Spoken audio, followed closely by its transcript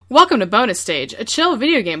Welcome to Bonus Stage, a chill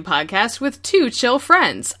video game podcast with two chill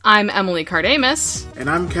friends. I'm Emily Cardamus. And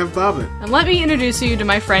I'm Kev Bobbitt. And let me introduce you to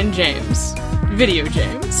my friend James. Video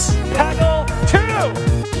James. Panel 2!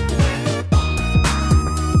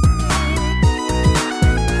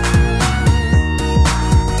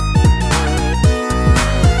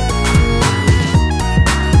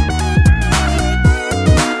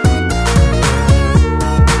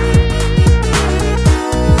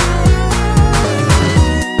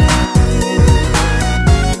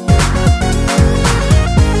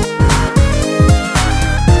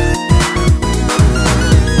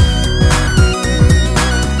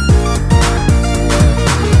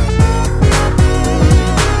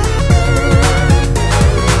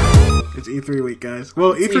 E3 week, guys.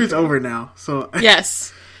 Well, E3's over now, so...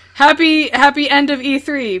 Yes. Happy end of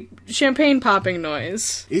E3. Champagne popping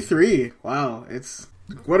noise. E3, wow.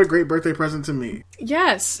 What a great birthday present to me.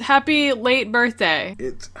 Yes. Happy late birthday.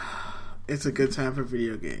 It's a good time for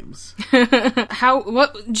video games.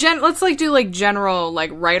 Let's do general,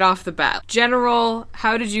 right off the bat. General,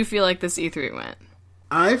 how did you feel like this E3 went?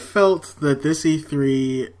 I felt that this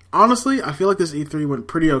E3... Honestly, I feel like this E3 went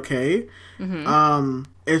pretty okay. Mm-hmm.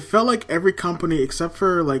 It felt like every company except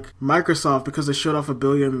for Microsoft, because they showed off 1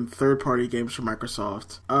 billion third-party games from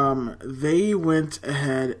Microsoft. They went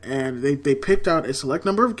ahead and they picked out a select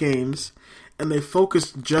number of games and they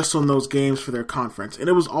focused just on those games for their conference. And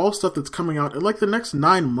it was all stuff that's coming out in the next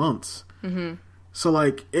 9 months. Mm-hmm. So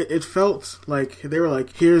it felt like they were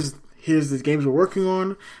like, here's the games we're working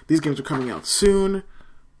on. These games are coming out soon.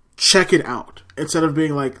 Check it out. Instead of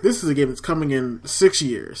being like, this is a game that's coming in 6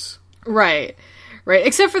 years. Right.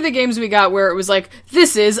 Except for the games we got where it was like,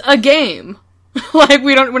 this is a game.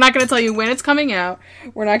 We're not going to tell you when it's coming out.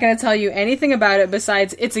 We're not going to tell you anything about it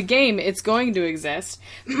besides it's a game. It's going to exist.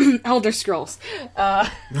 Elder Scrolls.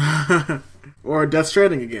 Or Death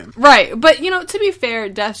Stranding again. Right. But, to be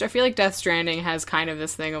fair, I feel like Death Stranding has kind of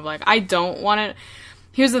this thing of I don't want to...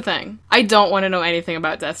 Here's the thing. I don't want to know anything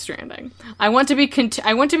about Death Stranding. I want to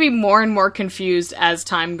be more and more confused as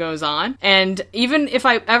time goes on. And even if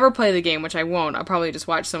I ever play the game, which I won't, I'll probably just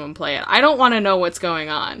watch someone play it. I don't want to know what's going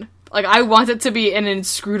on. I want it to be an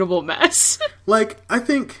inscrutable mess. I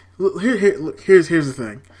think here's the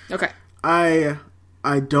thing. Okay. I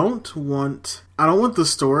don't want the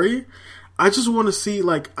story. I just want to see,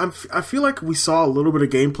 I feel like we saw a little bit of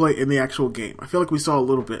gameplay in the actual game. I feel like we saw a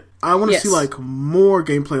little bit. I want to see, more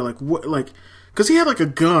gameplay, because he had, a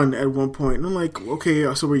gun at one point, and I'm like,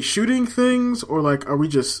 okay, so are we shooting things, or, are we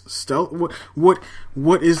just stealth?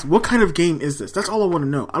 What kind of game is this? That's all I want to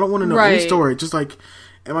know. I don't want to know any story. Just, am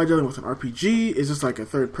I dealing with an RPG? Is this, a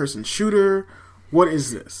third-person shooter? What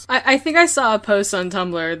is this? I think I saw a post on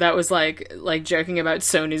Tumblr that was joking about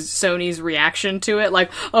Sony's reaction to it.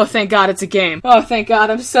 Oh, thank God it's a game. Oh, thank God,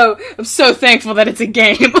 I'm so thankful that it's a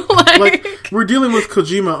game. We're dealing with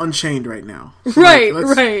Kojima Unchained right now. So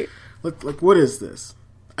right. What is this?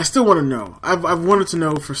 I still want to know. I've wanted to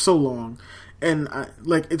know for so long, and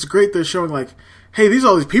it's great they're showing hey, these are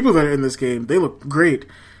all these people that are in this game. They look great,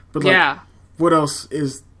 but what else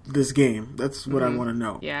is this game? That's what I want to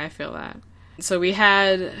know. Yeah, I feel that. So we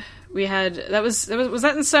had was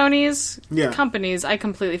that in Sony's companies? I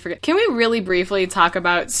completely forget. Can we really briefly talk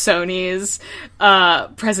about Sony's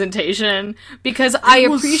presentation? Because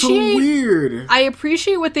was so weird. I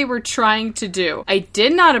appreciate what they were trying to do. I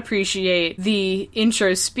did not appreciate the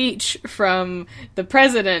intro speech from the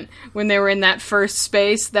president when they were in that first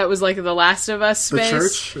space that was The Last of Us space.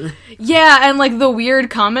 The church? Yeah, and the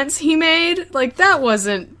weird comments he made. That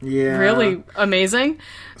wasn't really amazing.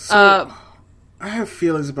 So, I have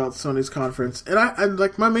feelings about Sony's conference, and I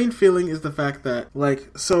my main feeling is the fact that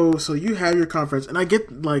so you have your conference, and I get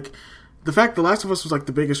the fact The Last of Us was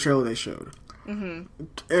the biggest trailer they showed.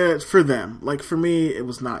 Mm-hmm. For them, for me, it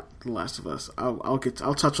was not The Last of Us.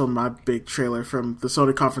 I'll touch on my big trailer from the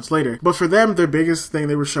Sony conference later, but for them, their biggest thing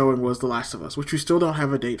they were showing was The Last of Us, which we still don't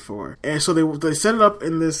have a date for. And so they set it up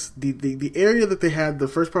in this the area that they had the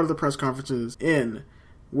first part of the press conferences in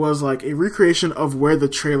was a recreation of where the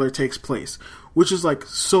trailer takes place, which is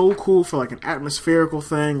so cool for an atmospherical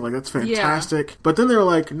thing. That's fantastic. Yeah. But then they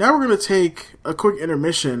were now we're going to take a quick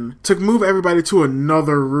intermission to move everybody to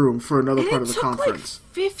another room for another part of the conference.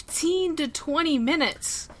 15 to 20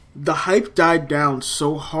 minutes. The hype died down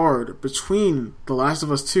so hard between The Last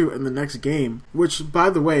of Us 2 and the next game, which, by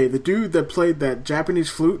the way, the dude that played that Japanese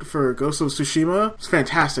flute for Ghost of Tsushima is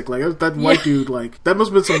fantastic. That white dude, that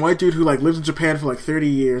must have been some white dude who, lived in Japan for 30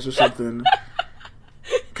 years or something.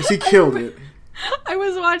 Because he killed it. I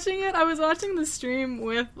was watching the stream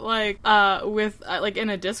with in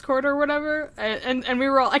a Discord or whatever, and we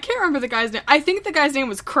were all, I can't remember the guy's name. I think the guy's name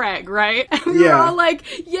was Craig, right? And we were all like,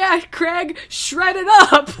 yeah, Craig, shred it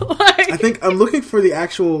up. Like, I think I'm looking for the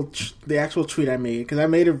actual tweet I made, because I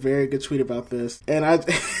made a very good tweet about this, and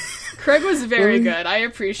Craig was very good. I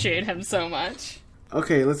appreciate him so much.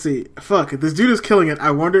 Okay, let's see. Fuck, this dude is killing it.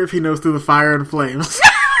 I wonder if he knows Through the Fire and Flames.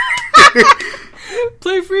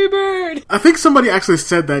 Play Freebird! I think somebody actually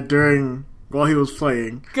said that while he was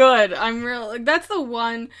playing. Good. That's the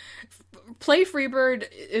one. Play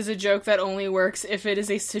Freebird is a joke that only works if it is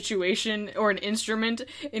a situation or an instrument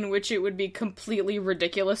in which it would be completely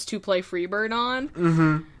ridiculous to play Freebird on.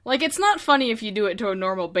 Mm-hmm. Like, it's not funny if you do it to a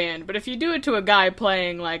normal band, but if you do it to a guy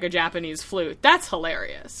playing, like, a Japanese flute, that's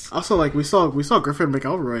hilarious. Also, like, we saw Griffin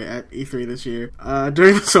McElroy at E3 this year,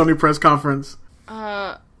 during the Sony press conference.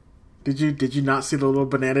 Did you not see the little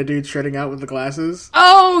banana dude shredding out with the glasses?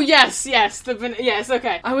 Oh, yes, yes,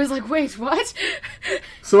 okay. I was like, wait, what?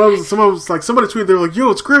 Someone was like, somebody tweeted, they were like, yo,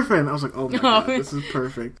 it's Griffin! I was like, oh my god, this is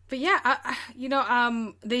perfect. But yeah,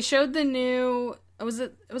 they showed the new... Was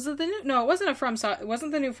it the new? No, it wasn't it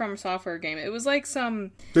wasn't the new From Software game. It was like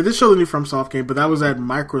some... They did show the new From Soft game, but that was at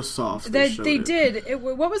Microsoft. They did.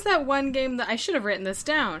 What was that one game that... I should have written this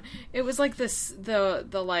down. It was like this...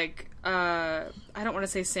 I don't want to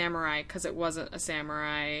say samurai, because it wasn't a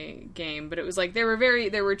samurai game, but it was like, there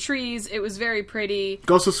were trees, it was very pretty.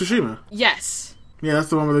 Ghost of Tsushima. Yes. Yeah, that's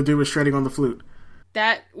the one where the dude was shredding on the flute.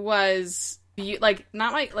 That was...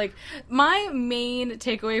 my main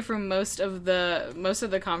takeaway from most of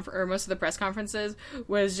the press conferences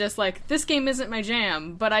was just like, this game isn't my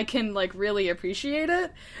jam, but I can like really appreciate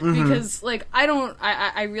it, because like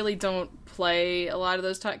I really don't play a lot of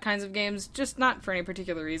those kinds of games, just not for any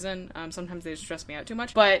particular reason. Sometimes they stress me out too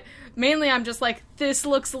much, but mainly I'm just like, this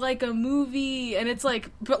looks like a movie, and it's like,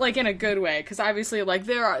 but like in a good way, because obviously like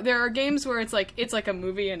there are games where it's like a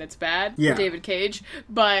movie and it's bad. Yeah. David Cage,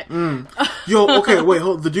 but Yo, okay, wait,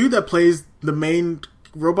 hold. The dude that plays the main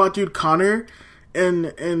robot dude, Connor, in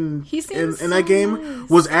that game,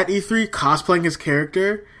 was at E3 cosplaying his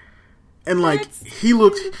character, and like he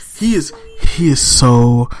is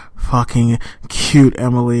so fucking cute,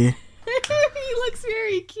 Emily. He looks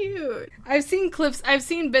very cute. I've seen clips, I've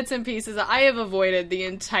seen bits and pieces. I have avoided the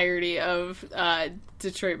entirety of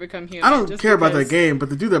Detroit Become Human. I don't care about that game, but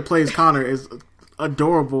the dude that plays Connor is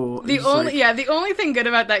adorable. The only thing good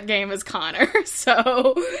about that game is Connor,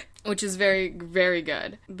 so, which is very, very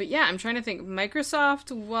good. But yeah, I'm trying to think.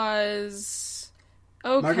 Microsoft was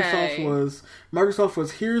okay. Microsoft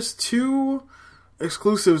was here's 2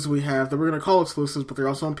 exclusives we have that we're gonna call exclusives, but they're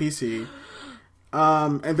also on PC.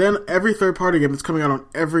 And then every third-party game that's coming out on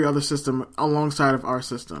every other system alongside of our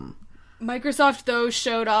system. Microsoft, though,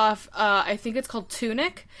 showed off, I think it's called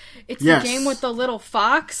Tunic. It's the game with the little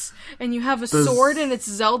fox, and you have a sword, and it's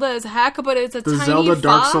Zelda as heck, but it's a tiny fox. The Zelda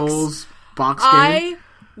Dark Souls box game.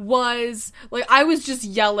 I was just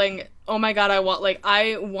yelling, oh my god, I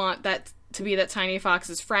want that to be that tiny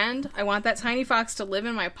fox's friend. I want that tiny fox to live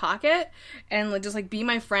in my pocket, and just, like, be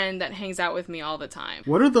my friend that hangs out with me all the time.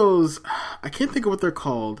 What are those, I can't think of what they're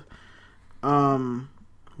called,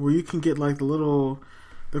 where you can get, like, the little...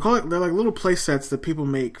 They're like little play sets that people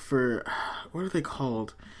make for, what are they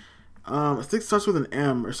called? I think it starts with an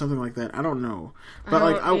M or something like that. I don't know. But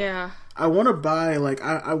I want to buy, like,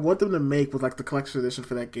 I want them to make with like the collection edition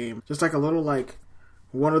for that game. Just like a little, like,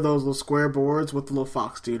 one of those little square boards with the little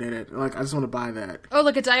fox dude in it. Like, I just want to buy that. Oh,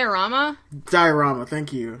 like a diorama? Diorama,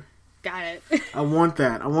 thank you. Got it. I want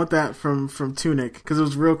that from Tunic, because it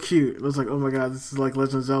was real cute. It was like, oh my god, this is like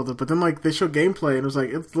Legend of Zelda. But then like they showed gameplay and it was like,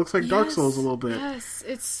 it looks like Dark Souls a little bit. Yes,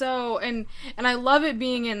 it's so, and I love it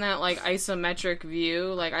being in that like isometric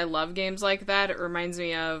view. Like I love games like that. It reminds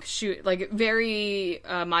me of very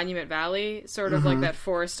Monument Valley, sort of like that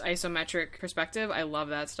forced isometric perspective. I love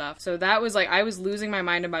that stuff. So that was like, I was losing my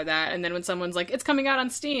mind about that. And then when someone's like, it's coming out on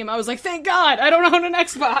Steam, I was like, thank God, I don't own an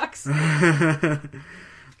Xbox.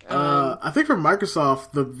 I think from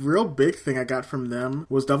Microsoft, the real big thing I got from them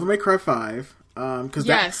was Devil May Cry 5. Because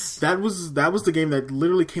that was the game that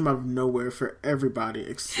literally came out of nowhere for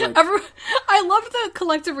everybody. I loved the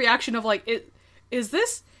collective reaction of like, is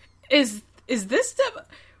this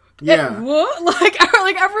Yeah. What?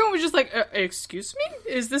 Like everyone was just like, excuse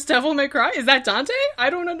me? Is this Devil May Cry? Is that Dante? I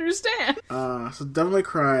don't understand. So Devil May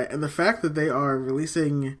Cry, and the fact that they are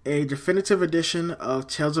releasing a definitive edition of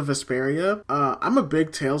Tales of Vesperia. I'm a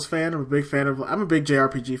big Tales fan. I'm a big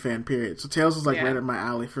JRPG fan, period. So Tales is like right up my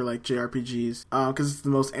alley for like JRPGs. Because it's the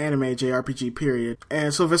most anime JRPG, period.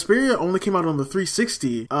 And so Vesperia only came out on the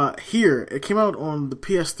 360. Here, it came out on the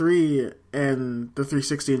PS3 and the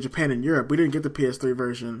 360 in Japan and Europe. We didn't get the PS3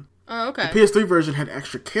 version. Oh, okay. The PS3 version had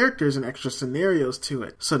extra characters and extra scenarios to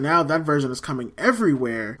it. So now that version is coming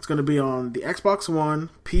everywhere. It's going to be on the Xbox One,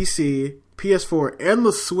 PC, PS4, and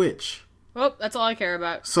the Switch. Well, that's all I care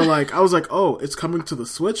about. So, like, I was like, oh, it's coming to the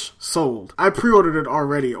Switch? Sold. I pre-ordered it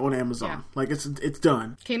already on Amazon. Yeah. Like, it's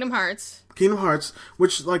done. Kingdom Hearts,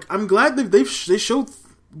 which, like, I'm glad they showed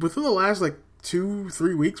within the last, like,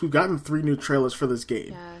 2-3 weeks, we've gotten 3 new trailers for this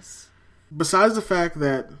game. yes. Besides the fact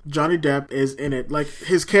that Johnny Depp is in it, like,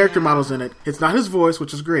 his character model's in it. It's not his voice,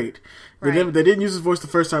 which is great. They didn't use his voice the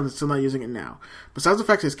first time, they're still not using it now. Besides the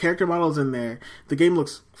fact his character model is in there, the game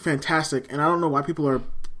looks fantastic, and I don't know why people are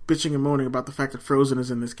bitching and moaning about the fact that Frozen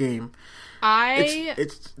is in this game.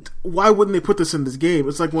 It's why wouldn't they put this in this game?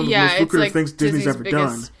 It's like one of the most lucrative things Disney's ever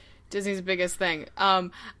done. Disney's biggest thing. I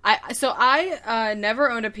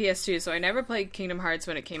never owned a PS2, so I never played Kingdom Hearts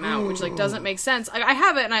when it came out, which like doesn't make sense. I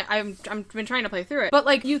have it, and I've been trying to play through it. But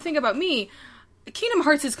like you think about me, Kingdom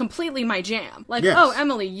Hearts is completely my jam. Like, yes. Oh,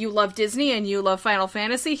 Emily, you love Disney and you love Final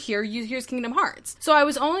Fantasy. Here's Kingdom Hearts. So I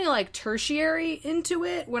was only like tertiary into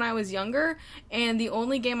it when I was younger, and the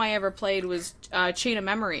only game I ever played was Chain of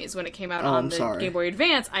Memories when it came out on the Game Boy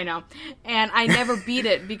Advance. I know, and I never beat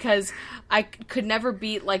it because I could never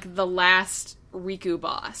beat like the last Riku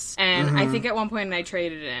boss, and I think at one point I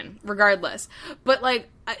traded it in. Regardless, but like,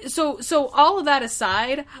 so all of that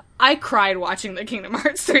aside, I cried watching the Kingdom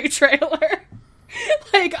Hearts 3 trailer.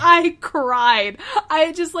 Like, I cried.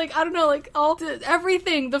 I just, like, I don't know, like,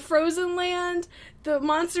 everything. The Frozen Land, the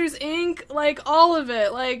Monsters, Inc., like, all of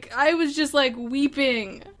it. Like, I was just, like,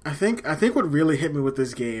 weeping. I think what really hit me with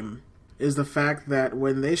this game is the fact that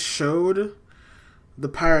when they showed the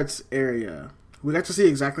Pirates area, we got to see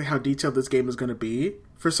exactly how detailed this game is going to be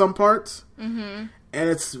for some parts. Mm-hmm. And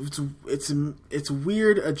it's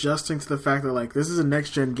weird adjusting to the fact that, like, this is a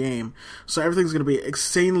next-gen game, so everything's going to be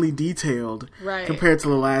insanely detailed compared to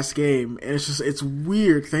the last game. And it's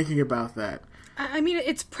weird thinking about that. I mean,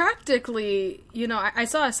 it's practically, you know, I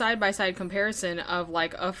saw a side-by-side comparison of,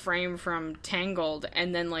 like, a frame from Tangled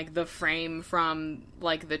and then, like, the frame from,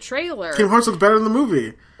 like, the trailer. Kingdom Hearts looks better than the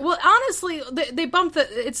movie. Well, honestly, they bumped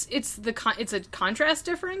it's a contrast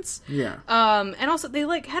difference. Yeah. And also they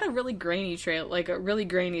like had a really grainy a really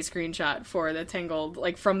grainy screenshot for the Tangled,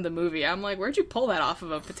 like from the movie. I'm like, where'd you pull that off of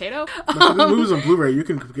a potato? If the movie's on Blu-ray, you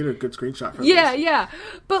can get a good screenshot for this. Yeah.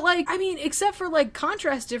 But like, I mean, except for like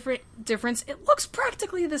contrast difference, it looks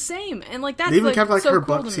practically the same. And like that's they even like, kept like so her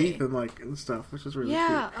cool buck teeth and stuff, which is really cute.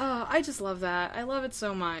 Oh, I just love that. I love it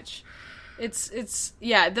so much. It's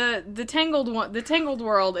the Tangled one. The Tangled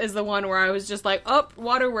world is the one where I was just like, oh,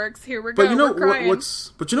 Waterworks, here we go. But you know we're crying.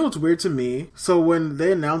 what's weird to me? So when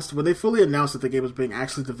they fully announced that the game was being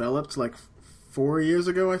actually developed, like 4 years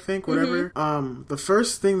ago, I think, whatever. Mm-hmm. The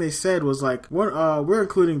first thing they said was like, we're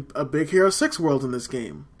including a Big Hero 6 world in this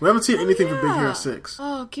game. We haven't seen anything from Big Hero 6.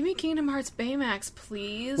 Oh, give me Kingdom Hearts Baymax,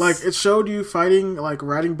 please. Like, it showed you riding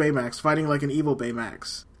Baymax, fighting like an evil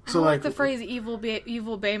Baymax. So I don't like the phrase evil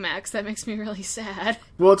Baymax. That makes me really sad.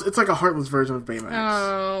 Well, it's like a heartless version of Baymax.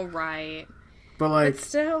 Oh, right. But like, but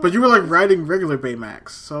still, you were like riding regular Baymax,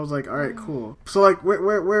 so I was like, all right, cool. So like,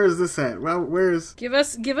 where is this at? Well, where's give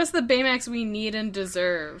us the Baymax we need and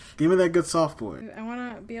deserve. Give me that good soft boy. I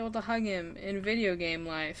want to be able to hug him in video game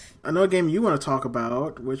life. Another game you want to talk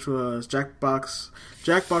about, which was Jackbox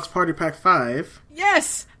Party Pack 5.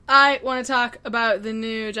 Yes, I want to talk about the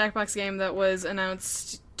new Jackbox game that was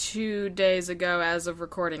announced 2 days ago as of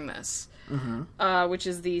recording this, which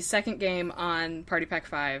is the second game on Party Pack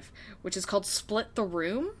 5, which is called Split the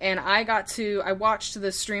Room. And I watched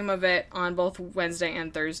the stream of it on both Wednesday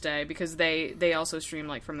and Thursday because they also stream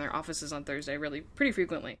like from their offices on Thursday pretty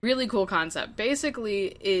frequently. Really cool concept.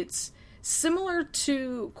 Basically, it's similar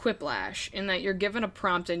to Quiplash in that you're given a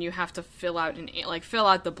prompt and you have to fill out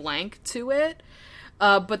the blank to it.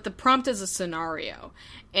 But the prompt is a scenario,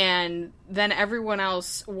 and then everyone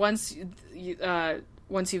else, once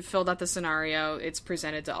you've filled out the scenario, it's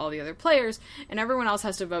presented to all the other players, and everyone else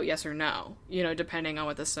has to vote yes or no, depending on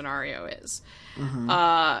what the scenario is.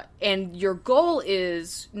 And your goal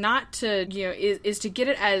is not to, is to get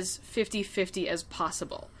it as 50-50 as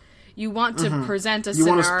possible. You want to present a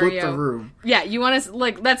scenario. You want to split the room. Yeah, you want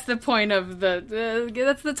to, that's the point of that's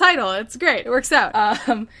the title. It's great. It works out.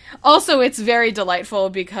 Also, it's very delightful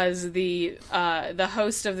because the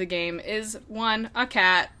host of the game is, 1, a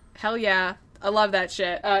cat. Hell yeah. I love that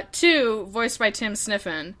shit. 2, voiced by Tim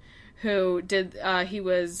Sniffen, who did, he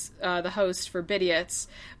was the host for Bidiots,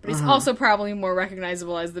 but he's also probably more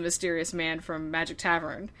recognizable as the mysterious man from Magic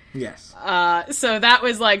Tavern. Yes. So that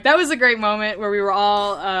was a great moment where we were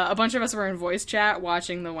all, a bunch of us were in voice chat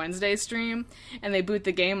watching the Wednesday stream, and they boot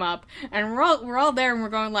the game up, and we're all there, and we're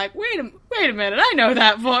going like, wait a minute, I know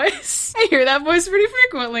that voice. I hear that voice pretty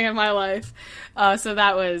frequently in my life. So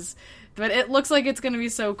that was, but it looks like it's going to be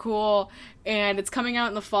so cool, and it's coming out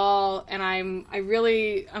in the fall, and I'm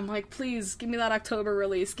like, please give me that October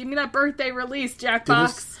release, give me that birthday release,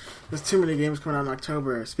 Jackbox. There's too many games coming out in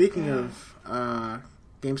October. Speaking of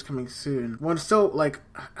games coming soon, one still like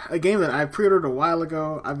a game that I pre-ordered a while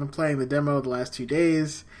ago. I've been playing the demo the last 2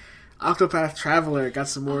 days. Octopath Traveler got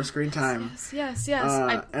some more screen time. Yes.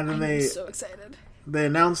 I'm so excited. They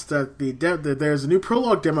announced that there's a new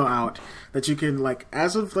prologue demo out that you can, like,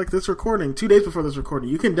 as of like this recording, 2 days before this recording,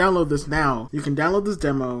 you can download this now. You can download this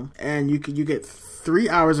demo, and you get 3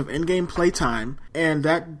 hours of in-game playtime, and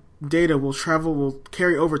that data will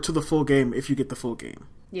carry over to the full game if you get the full game.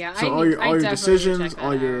 Yeah, so all your decisions,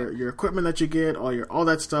 all your equipment that you get, all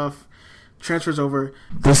that stuff transfers over.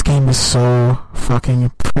 This game is so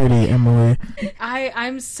fucking pretty, Emily.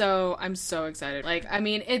 I'm so excited. Like, I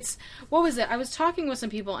mean, what was it? I was talking with some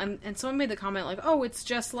people, and someone made the comment like, oh, it's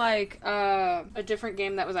just like a different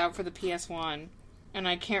game that was out for the PS1, and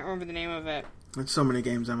I can't remember the name of it. It's so many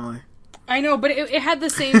games, Emily. I know, but it had the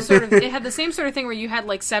same sort of thing where you had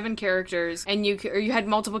like 7 characters, and you had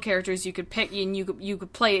multiple characters you could pick, and you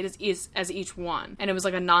could play it as each one, and it was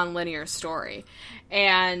like a non-linear story.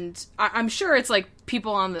 And I'm sure it's like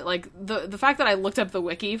people on the fact that I looked up the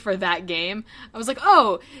wiki for that game, I was like,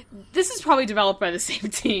 oh, this is probably developed by the same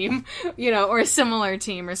team, or a similar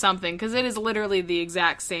team or something, because it is literally the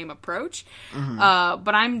exact same approach. Mm-hmm.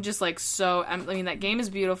 But I'm just like that game is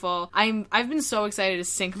beautiful. I've been so excited to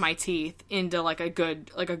sink my teeth into like a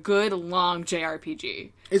good long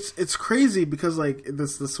JRPG. It's crazy because like the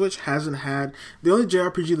Switch hasn't had, the only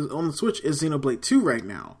JRPG that's on the Switch is Xenoblade 2 right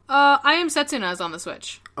now. I Am Setsuna is on the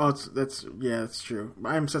Switch. Oh, that's true.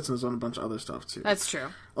 I Am Setsuna is on a bunch of other stuff too. That's true.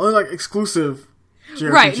 Only like exclusive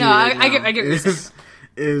JRPG right? No, I get what you're saying.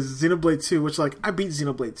 Is Xenoblade 2, which like I beat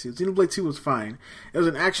Xenoblade 2. Xenoblade 2 was fine. It was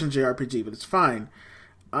an action JRPG, but it's fine.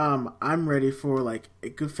 I'm ready for like a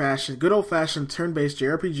good old fashioned turn-based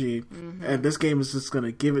JRPG, mm-hmm. and this game is just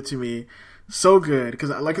gonna give it to me so good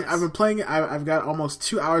because I've been playing it. I've got almost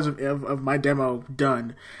 2 hours of my demo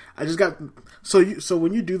done. I just got so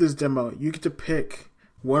when you do this demo, you get to pick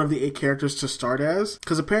one of the 8 characters to start as,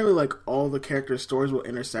 because apparently like all the characters' stories will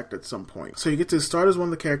intersect at some point. So you get to start as one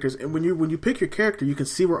of the characters, and when you pick your character, you can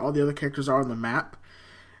see where all the other characters are on the map.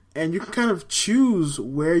 And you can kind of choose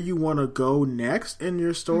where you want to go next in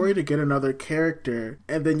your story to get another character.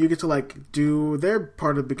 And then you get to, like, do their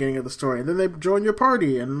part of the beginning of the story. And then they join your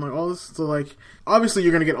party and, like, all this. So, like, obviously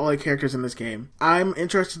you're going to get all the characters in this game. I'm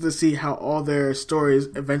interested to see how all their stories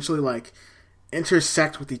eventually, like,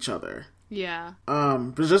 intersect with each other. Yeah.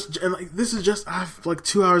 But this is just, I have, like,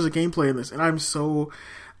 2 hours of gameplay in this. And I'm so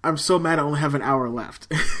mad I only have an hour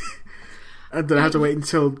left. And then I have to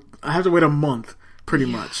wait a month. Pretty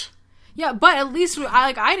much. Yeah, but at least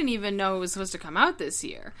I didn't even know it was supposed to come out this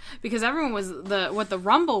year, because everyone what the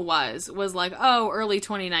rumble was like, oh, early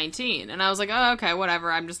 2019, and I was like, oh, okay, whatever,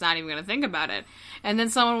 I'm just not even gonna think about it. And then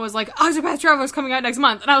someone was like, Octopath Traveler is coming out next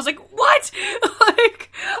month, and I was like, what?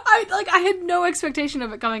 I had no expectation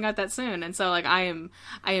of it coming out that soon, and so like I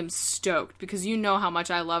am stoked, because you know how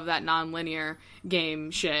much I love that non-linear game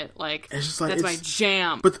shit. Like, it's just like, that's my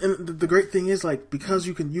jam. But the great thing is, like, because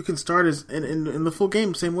you can start as in the full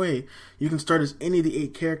game same way, you can start as any of the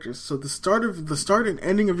 8 characters. So the start and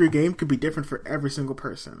ending of your game could be different for every single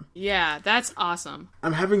person. Yeah, that's awesome.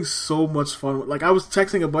 I'm having so much fun. Like, I was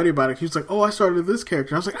texting a buddy about it. He was like, oh, I started this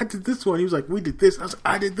character. I was like, I did this one. He was like, we did this. I was like,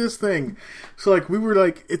 I did this thing. So like, we were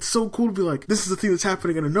like, it's so cool to be like, this is the thing that's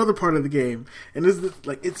happening in another part of the game. And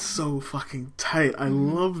it's so fucking tight. I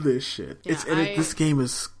love this shit. Yeah, this game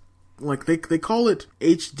is like, they call it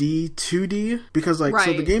HD 2D because like,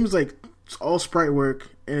 so the game is like, it's all sprite work,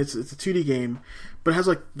 and it's a 2D game, but it has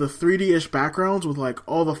like the 3D-ish backgrounds with like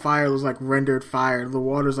all the fire is like rendered fire, the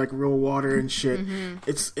water's like real water and shit. Mm-hmm.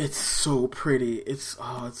 It's so pretty. It's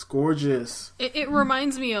gorgeous. It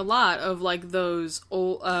reminds me a lot of like those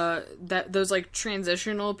old those like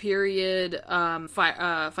transitional period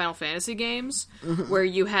Final Fantasy games, mm-hmm. where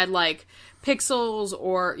you had like pixels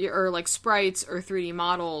or like sprites or 3D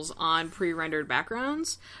models on pre-rendered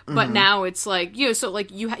backgrounds, but now it's like, so like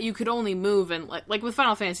you could only move in like with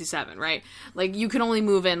Final Fantasy VII, right? Like you could only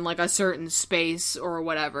move in like a certain space or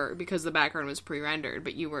whatever because the background was pre-rendered,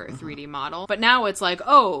 but you were a 3D model. But now it's like,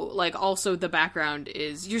 oh, like also the background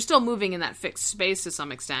is, you're still moving in that fixed space to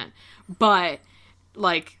some extent, but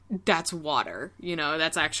like that's water,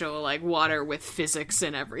 that's actual like water with physics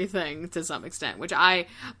and everything to some extent, which I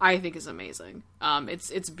think is amazing.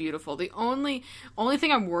 It's beautiful. The only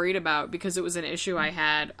thing I'm worried about, because it was an issue I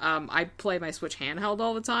had, I play my Switch handheld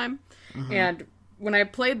all the time, and when I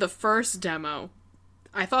played the first demo,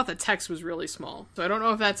 I thought the text was really small. So I don't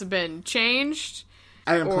know if that's been changed.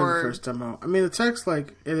 I didn't play the first demo. I mean, the text,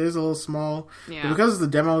 like, it is a little small. Yeah. But because of the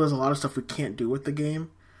demo, there's a lot of stuff we can't do with the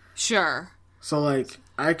game. Sure. So, like,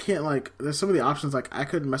 I can't, like, there's some of the options, like, I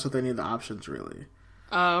couldn't mess with any of the options, really.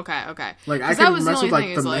 Oh, okay. Like, I could mess with,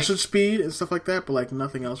 like, the message speed and stuff like that, but, like,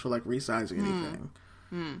 nothing else for, like, resizing anything.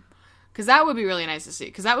 Because that would be really nice to see.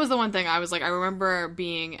 Because that was the one thing I was like, I remember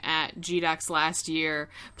being at GDEX last year,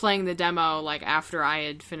 playing the demo, like, after I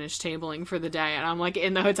had finished tabling for the day, and I'm, like,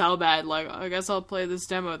 in the hotel bed, like, I guess I'll play this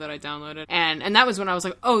demo that I downloaded. And that was when I was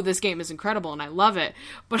like, oh, this game is incredible, and I love it.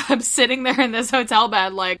 But I'm sitting there in this hotel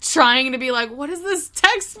bed, like, trying to be like, what does this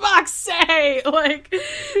text box say?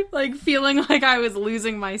 Like feeling like I was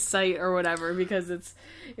losing my sight or whatever, because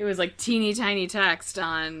it was like teeny tiny text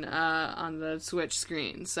on the Switch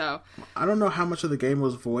screen. So I don't know how much of the game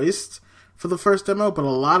was voiced for the first demo, but a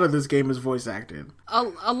lot of this game is voice acted.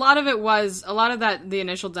 A lot of the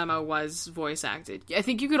initial demo was voice acted. I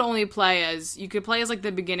think you could only play as like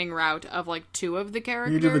the beginning route of like 2 of the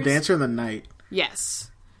characters. You do the dancer and the knight. Yes.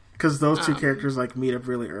 Because those 2 characters like meet up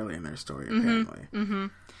really early in their story, apparently. Mm-hmm.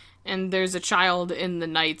 And there's a child in the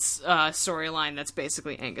knight's storyline that's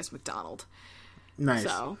basically Angus MacDonald. Nice.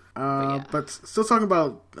 So, but still talking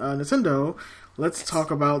about Nintendo, let's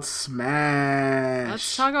talk about Smash.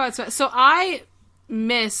 So I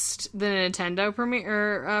missed the Nintendo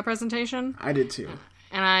premiere presentation. I did too.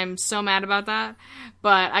 And I'm so mad about that.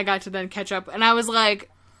 But I got to then catch up. And I was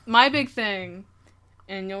like, my big thing,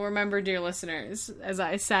 and you'll remember, dear listeners, as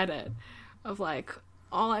I said it, of like,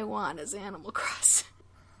 all I want is Animal Crossing.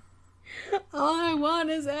 All I want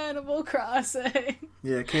is Animal Crossing.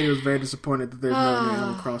 Yeah, Katie was very disappointed that there's no new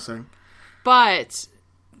Animal Crossing. But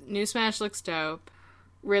new Smash looks dope.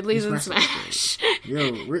 Ridley's in Smash.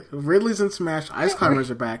 Yo, Ridley's in Smash. Ice Climbers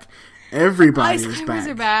are back. Everybody is back. Ice Climbers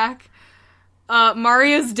are back.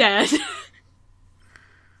 Mario's dead.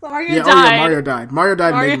 Mario died. Oh yeah, Mario died. Mario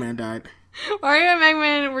died. Mega Man died. Mario and Mega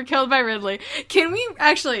Man were killed by Ridley. Can we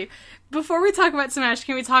actually... Before we talk about Smash,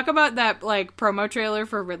 can we talk about that, like, promo trailer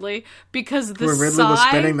for Ridley? Because the where Ridley was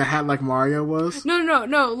spinning the hat like Mario was? No.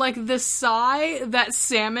 Like, the sigh that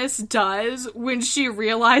Samus does when she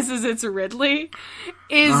realizes it's Ridley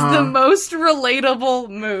is the most relatable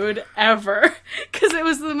mood ever. Because it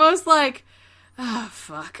was the most, like,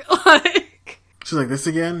 fuck. Like... She's like, this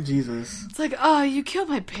again? Jesus. It's like, oh, you killed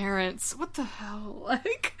my parents. What the hell?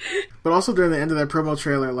 Like... But also during the end of that promo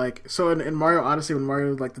trailer, like, so in Mario Odyssey, when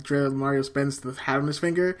Mario, like, the trailer, Mario spins the hat on his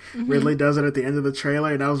finger, Ridley does it at the end of the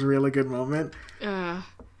trailer, and that was a really good moment.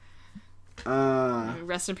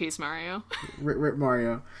 Rest in peace, Mario. Rip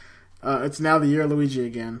Mario. It's now the year of Luigi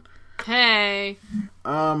again. Hey.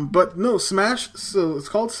 But no, Smash, so it's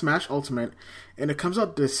called Smash Ultimate, and it comes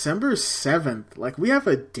out December 7th. Like, we have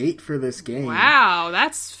a date for this game. Wow,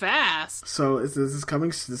 that's fast. So this is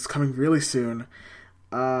coming really soon.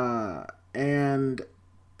 And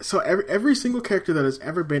so every single character that has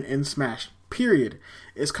ever been in Smash, period,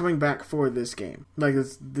 is coming back for this game. Like,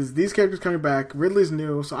 these characters coming back. Ridley's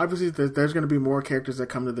new, so obviously there's going to be more characters that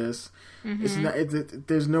come to this.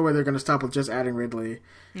 There's no way they're going to stop with just adding Ridley.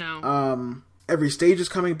 No. Every stage is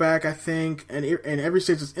coming back, I think, and every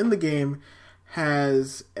stage that's in the game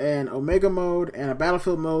has an Omega mode and a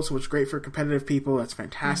Battlefield mode, so it's great for competitive people. That's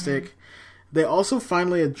fantastic. They also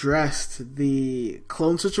finally addressed the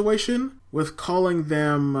clone situation with calling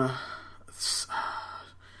them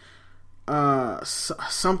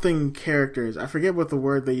something characters. I forget what the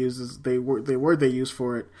word they use is. The word they use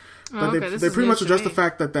for it. But they pretty much addressed the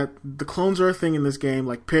fact that the clones are a thing in this game,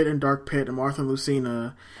 like Pit and Dark Pit and Martha and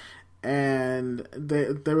Lucina. And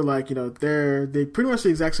they were like, they're pretty much the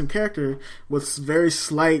exact same character with very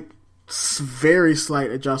slight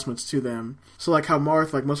adjustments to them. So like how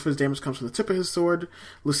Marth, like most of his damage comes from the tip of his sword.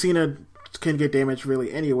 Lucina can get damage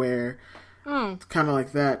really anywhere. Kind of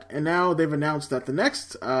like that. And now they've announced that the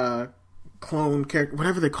next clone character,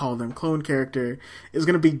 whatever they call them, clone character, is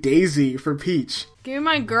going to be Daisy for Peach. Give me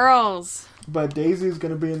my girls. But Daisy's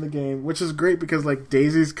going to be in the game, which is great because, like,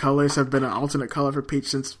 Daisy's colors have been an alternate color for Peach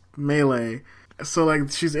since Melee. So,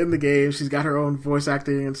 like, she's in the game, she's got her own voice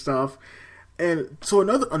acting and stuff. And so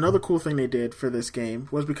another cool thing they did for this game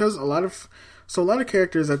was because a lot of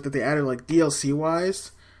characters that they added, like,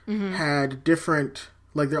 DLC-wise, had different,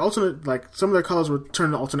 like, their alternate, like, some of their colors were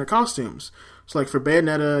turned to alternate costumes. So, like, for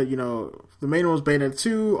Bayonetta, you know, the main one was Bayonetta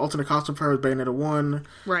 2, alternate costume for her was Bayonetta 1.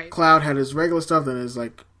 Right. Cloud had his regular stuff, then his,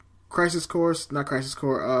 like,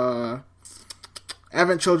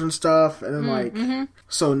 Advent Children stuff, and then,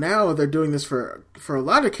 so now they're doing this for a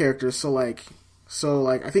lot of characters, so,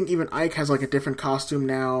 I think even Ike has, like, a different costume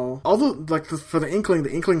now. Although, like, for the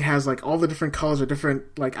Inkling has, like, all the different colors or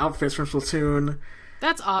different, like, outfits from Splatoon.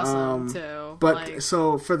 That's awesome, too. But, like...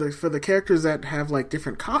 so, for the characters that have, like,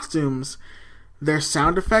 different costumes, their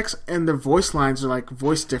sound effects and their voice lines are, like,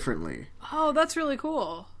 voiced differently. Oh, that's really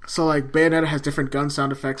cool. So, like, Bayonetta has different gun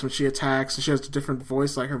sound effects when she attacks, and she has a different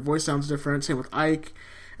voice, like, her voice sounds different, same with Ike,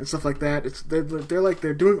 and stuff like that.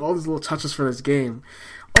 They're doing all these little touches for this game.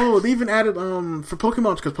 Oh, they even added, for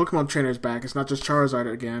Pokemon, because Pokemon Trainer is back, it's not just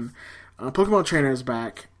Charizard again, Pokemon Trainer is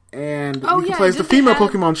back, and you can play as the female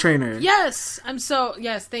Pokemon Trainer. Yes!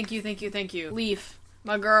 Yes, thank you. Leaf,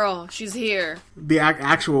 my girl, she's here. The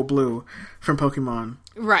actual Blue from Pokemon.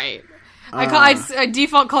 Right. I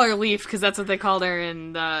default call her Leaf because that's what they called her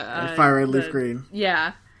in the Fire Red, Leaf Green.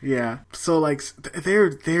 Yeah. Yeah. So, like,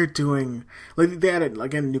 they're doing, like, they added,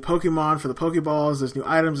 again, new Pokemon for the Pokeballs, there's new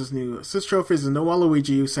items, there's new assist trophies, there's no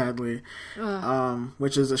Waluigi, sadly.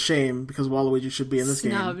 Which is a shame because Waluigi should be in this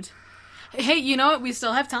game. Hey, you know what? We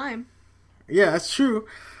still have time. Yeah, that's true.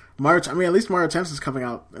 At least Mario Tennis is coming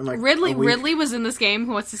out in, like, Ridley a week. Ridley was in this game.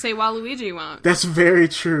 Who wants to say Waluigi won't? That's very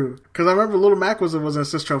true. Because I remember Little Mac was an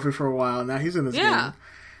assist trophy for a while, and now he's in this game.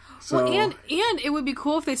 So, well, and it would be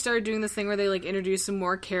cool if they started doing this thing where they, like, introduce some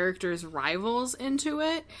more characters' rivals into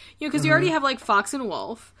it. You know, because you already have, like, Fox and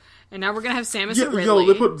Wolf, and now we're gonna have Samus and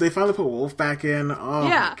Ridley. They finally put Wolf back in. Oh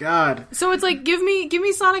my god! So it's like, give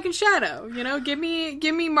me Sonic and Shadow. You know, give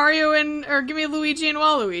me Mario or give me Luigi and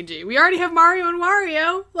Waluigi. We already have Mario and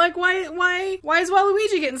Wario. Like, why is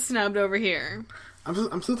Waluigi getting snubbed over here?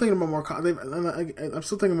 I'm still thinking about more. I'm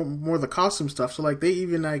still thinking about more of the costume stuff. So, like, they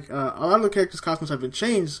even, like, a lot of the characters' costumes have been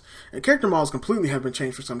changed, and character models completely have been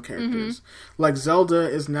changed for some characters. Like, Zelda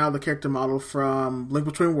is now the character model from Link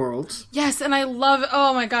Between Worlds. Yes, and I love.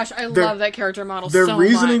 Oh my gosh, I love that character model. Their so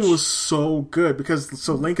reasoning much. was so good because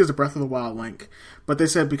Link is a Breath of the Wild Link, but they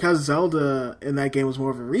said because Zelda in that game was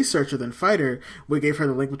more of a researcher than fighter, we gave her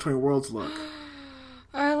the Link Between Worlds look.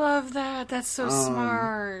 I love that. That's so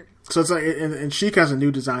smart. So it's like, and Sheik has a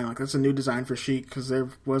new design. Like, that's a new design for Sheik because there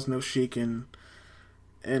was no Sheik in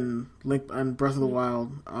Link and Breath of the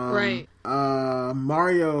Wild. Right.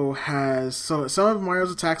 Mario has, so some of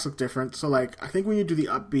Mario's attacks look different. So, like, I think when you do the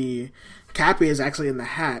up B, Cappy is actually in the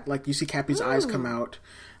hat. Like, you see Cappy's eyes come out.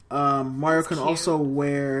 Mario can also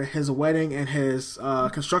wear his wedding and his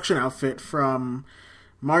construction outfit from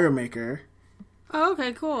Mario Maker. Oh,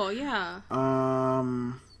 okay, cool. Yeah.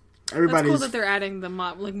 Everybody's... That's cool that they're adding the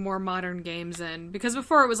more modern games in, because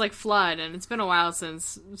before it was like Flood, and it's been a while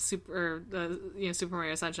since Super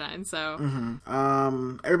Mario Sunshine. So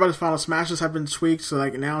everybody's Final Smashes have been tweaked. So,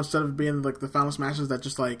 like, now instead of being like the Final Smashes that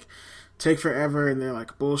just like take forever and they're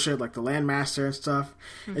like bullshit, like the Landmaster and stuff,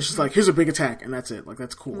 it's just like, here's a big attack and that's it. Like,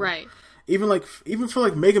 that's cool. Right. Even for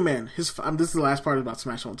like Mega Man, this is the last part about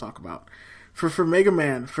Smash I want to talk about. For Mega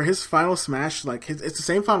Man, for his Final Smash, like, it's the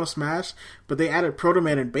same Final Smash, but they added Proto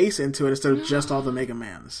Man and Bass into it instead of just all the Mega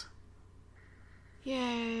Mans.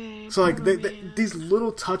 Yay! So, like, these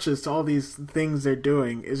little touches to all these things they're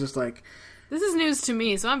doing is just like, this is news to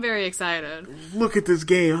me, so I'm very excited. Look at this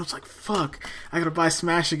game. I was like, fuck, I gotta buy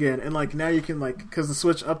Smash again. And, like, now you can, like, because the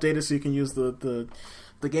Switch updated so you can use the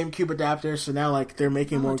GameCube adapter, so now, like, they're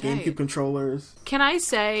making more GameCube controllers. Can I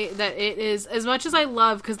say that it is, as much as I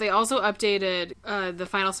love, because they also updated the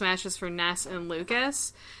Final Smashes for Ness and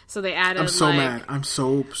Lucas, so they added, I'm so mad. I'm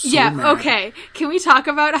so yeah, mad. Okay. Can we talk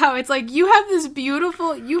about how it's like, you have this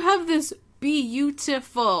beautiful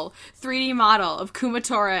 3D model of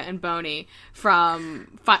Kumatora and Boney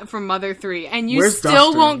from Mother 3, and you Where's still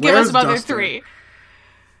Duster? won't give Where's us Mother Duster? 3.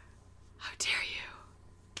 How dare you?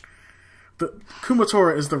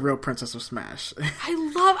 Kumatora is the real princess of Smash.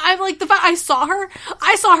 I like the fact I saw her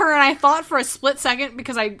and I thought for a split second,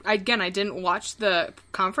 because I didn't watch the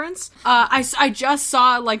conference. I just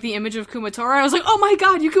saw like the image of Kumatora. I was like, oh my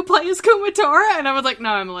god, you could play as Kumatora, and I was like,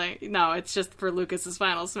 no, Emily, no, it's just for Lucas's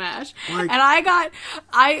Final Smash. Like, and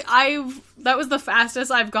that was the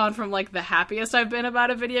fastest I've gone from like the happiest I've been about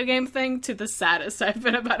a video game thing to the saddest I've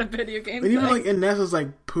been about a video game thing. And even like in Nessa's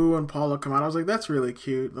like Pooh and Paula come out, I was like, that's really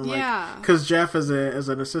cute. And, yeah. Because Jeff is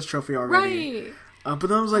an assist trophy already. Right. But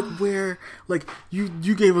then I was like, where, like, you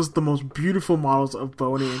gave us the most beautiful models of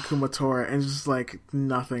Boney and Kumatora, and just, like,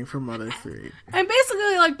 nothing from Mother 3. And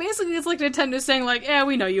basically it's like Nintendo saying, like, yeah,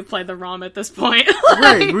 we know you've played the ROM at this point.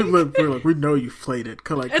 Right, we're like, we know you've played it.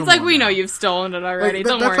 Like, it's like, we know you've stolen it already,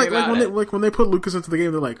 don't worry about it. When they put Lucas into the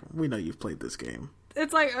game, they're like, we know you've played this game.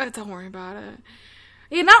 It's like, don't worry about it.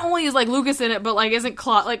 Yeah, not only is, like, Lucas in it, but, like, isn't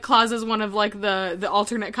Claus is one of, like, the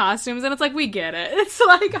alternate costumes, and it's like, we get it. It's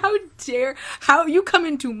like, how you come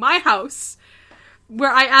into my house,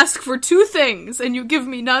 where I ask for 2 things, and you give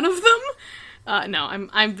me none of them? No,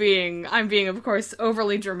 I'm being, of course,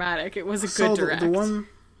 overly dramatic. It was a good direct.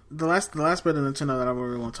 The last bit of Nintendo that I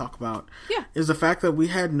really want to talk about, yeah, is the fact that we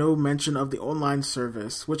had no mention of the online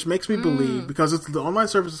service, which makes me believe, because the online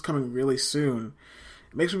service is coming really soon,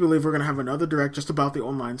 it makes me believe we're going to have another direct just about the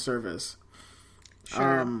online service.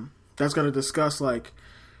 Sure. That's going to discuss, like,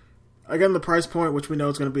 again, the price point, which we know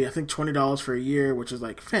is going to be, I think, $20 for a year, which is,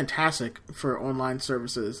 like, fantastic for online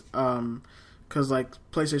services. Because, like,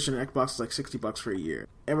 PlayStation and Xbox is, like, $60 for a year.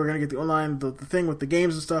 And we're going to get the online, the thing with the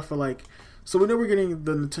games and stuff for, like, so we know we're getting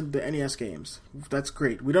the NES games. That's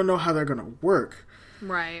great. We don't know how they're going to work.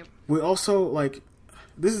 Right. We also, like,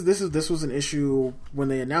 this was an issue when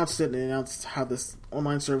they announced it, and they announced how this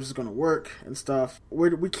online service is going to work and stuff.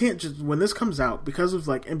 We can't just, when this comes out, because of,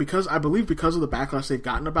 like, and because I believe because of the backlash they've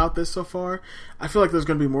gotten about this so far, I feel like there's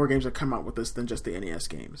going to be more games that come out with this than just the NES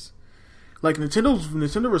games. Like,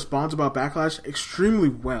 Nintendo responds about backlash extremely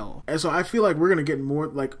well, and so I feel like we're going to get more,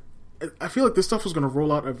 like, I feel like this stuff was going to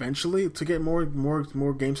roll out eventually to get more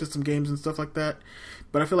game system games and stuff like that.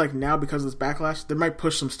 But I feel like now, because of this backlash, they might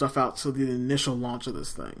push some stuff out to the initial launch of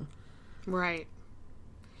this thing. Right.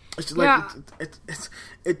 It's just, like,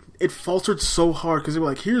 it faltered so hard because they were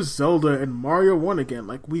like, here's Zelda and Mario 1 again.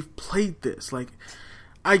 Like, we've played this. Like,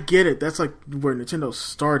 I get it. That's, like, where Nintendo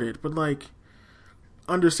started. But, like,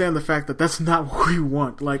 understand the fact that that's not what we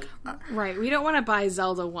want. Like, right. We don't want to buy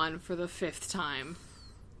Zelda 1 for the 5th time.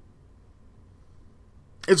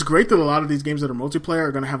 It's great that a lot of these games that are multiplayer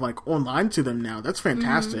are going to have, like, online to them now. That's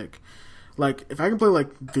fantastic. Mm-hmm. Like, if I can play,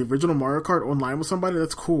 like, the original Mario Kart online with somebody,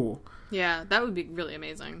 that's cool. Yeah, that would be really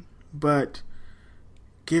amazing. But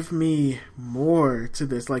give me more to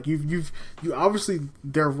this. Like, you obviously,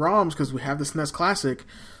 they're ROMs because we have the SNES Classic.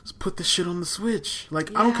 Just put this shit on the Switch.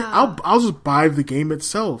 Like, yeah. I don't care. I'll just buy the game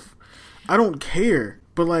itself. I don't care.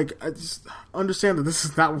 But, like, I just understand that this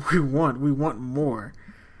is not what we want. We want more.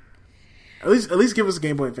 At least give us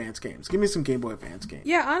Game Boy Advance games. Give me some Game Boy Advance games.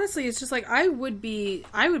 Yeah, honestly, it's just like I would be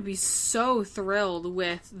so thrilled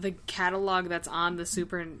with the catalog that's on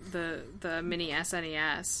the mini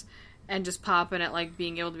SNES, and just popping it, like,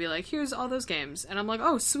 being able to be like, here's all those games, and I'm like,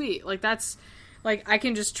 oh sweet, like, that's, like, I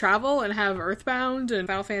can just travel and have Earthbound and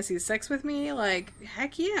Final Fantasy VI with me. Like,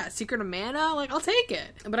 heck yeah. Secret of Mana, like, I'll take it.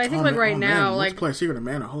 But I think, right now, like, let's play Secret of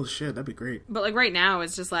Mana. Holy shit, that'd be great. But, like, right now,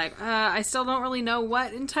 it's just like, I still don't really know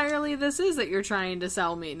what entirely this is that you're trying to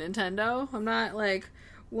sell me, Nintendo. I'm not, like,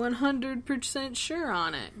 100% sure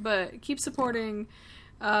on it. But keep supporting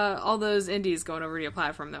all those indies going over to your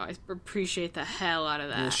platform, though. I appreciate the hell out of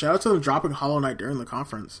that. Yeah, shout out to them dropping Hollow Knight during the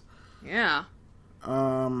conference. Yeah.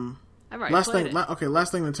 Last thing,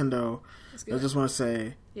 Nintendo. I just want to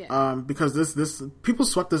say, because this people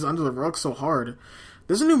swept this under the rug so hard.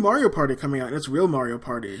 There's a new Mario Party coming out, and it's real Mario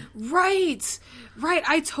Party. Right.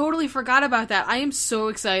 I totally forgot about that. I am so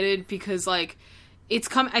excited because, like, it's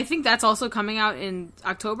I think that's also coming out in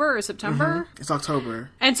October or September. Mm-hmm. It's October,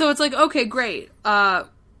 and so it's like, okay, great.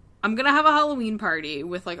 I'm gonna have a Halloween party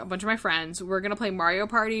with, like, a bunch of my friends. We're gonna play Mario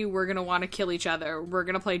Party. We're gonna want to kill each other. We're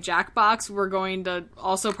gonna play Jackbox. We're going to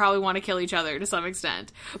also probably want to kill each other to some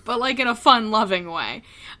extent, but, like, in a fun, loving way.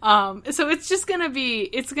 So it's just gonna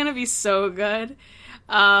be so good.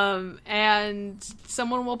 And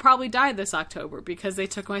someone will probably die this October because they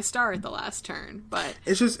took my star at the last turn. But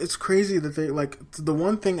it's crazy that they, like, the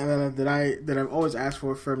one thing that I've always asked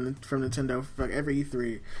for from Nintendo for, like, every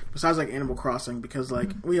E3, besides, like, Animal Crossing, because,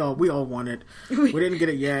 like, we all want it. We didn't get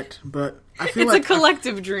it yet, but I feel it's a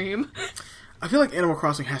collective dream. I feel like Animal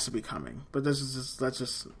Crossing has to be coming, but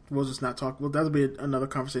we'll just not talk. Well, that'll be another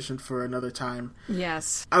conversation for another time.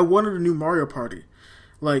 Yes. I wanted a new Mario Party.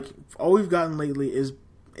 Like, all we've gotten lately is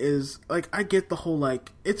like, I get the whole,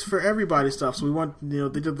 like, it's for everybody stuff. So we want, they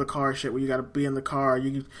did the car shit where you got to be in the car.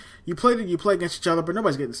 You play against each other, but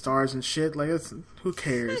nobody's getting stars and shit. Like, who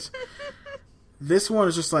cares? This one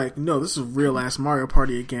is just like, no, this is real ass Mario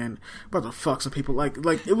Party again. About to fuck some people. Like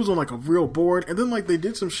it was on like a real board, and then like they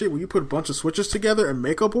did some shit where you put a bunch of switches together and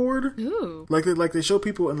make a board. Ooh. Like they show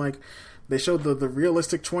people, and like they showed the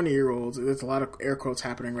realistic 20-year-olds. There's a lot of air quotes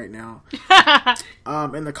happening right now.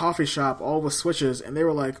 In the coffee shop, all with switches, and they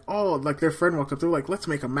were like, oh, like their friend walked up. They were like, let's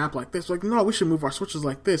make a map like this. Like, no, we should move our switches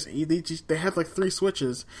like this. And they had like 3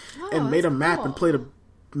 switches and made a map and played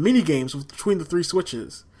mini games between the 3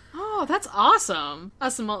 switches. Oh, that's awesome.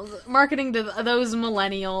 Us marketing to those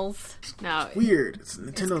millennials. No. Weird.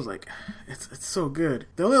 Nintendo's like, it's so good.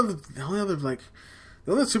 The only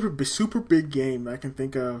other super big game I can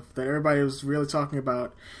think of that everybody was really talking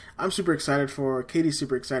about, I'm super excited for, Katie's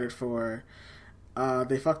super excited for.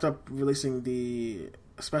 They fucked up releasing the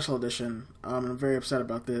special edition, and I'm very upset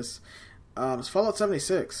about this. It's Fallout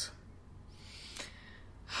 76.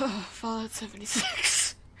 Fallout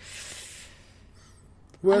 76.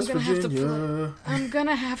 West Virginia. I'm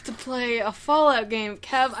gonna have to play a Fallout game,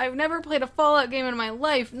 Kev. I've never played a Fallout game in my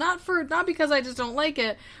life. Not because I just don't like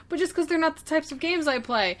it, but just because they're not the types of games I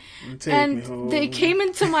play. They came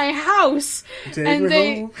into my house, and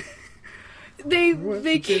they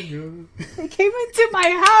came into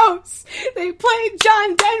my house. They played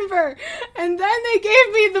John Denver, and then they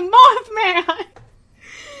gave me the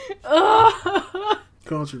Mothman.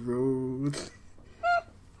 Country Roads.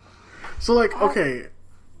 So like, okay.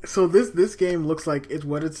 So this game looks like it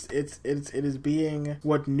is being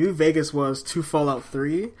what New Vegas was to Fallout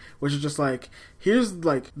 3, which is just like, here's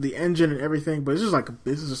like the engine and everything, but it's just like,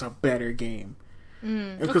 this is just a better game.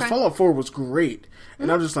 Because Fallout 4 was great,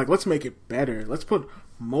 and I'm just like, let's make it better. Let's put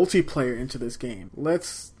multiplayer into this game.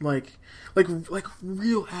 Let's like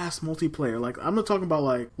real ass multiplayer. Like, I'm not talking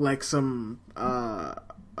about like some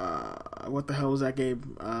what the hell was that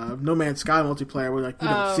game? No Man's Sky multiplayer where like you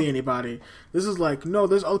don't see anybody. This is like, no,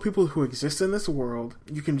 there's other people who exist in this world.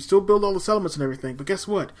 You can still build all the settlements and everything, but guess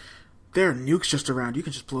what? There are nukes just around. You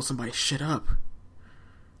can just blow somebody's shit up.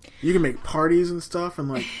 You can make parties and stuff, and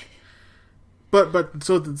like,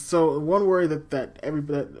 so one worry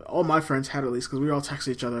that all my friends had, at least because we all texted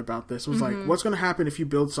each other about this, was like, what's going to happen if you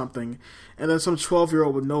build something and then some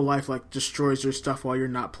 12-year-old with no life like destroys your stuff while you're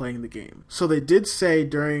not playing the game? So they did say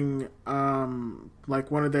during like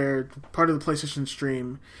one of their part of the PlayStation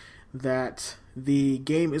stream that the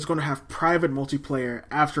game is going to have private multiplayer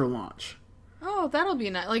after launch. Oh, that'll be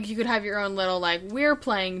nice. Like, you could have your own little, like, we're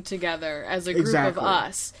playing together as a group of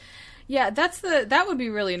us. Yeah, that would be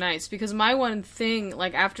really nice, because my one thing,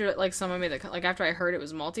 like, after, like, someone made the, like, after I heard it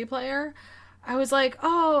was multiplayer, I was like,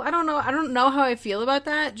 oh, I don't know how I feel about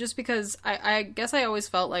that, just because I guess I always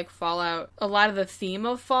felt like Fallout, a lot of the theme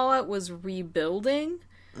of Fallout was rebuilding.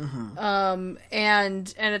 And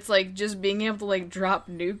it's like, just being able to like drop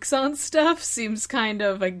nukes on stuff seems kind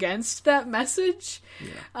of against that message.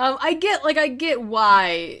 Yeah. I get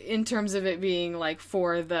why, in terms of it being like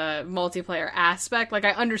for the multiplayer aspect, like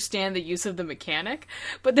I understand the use of the mechanic,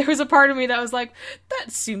 but there was a part of me that was like,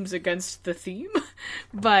 that seems against the theme.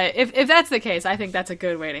 But if that's the case, I think that's a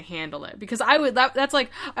good way to handle it, because I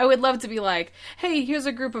would love to be like, hey, here's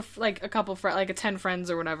a group of like a couple like 10 friends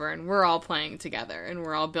or whatever, and we're all playing together and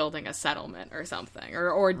we're all building a settlement or something,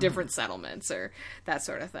 or different settlements or that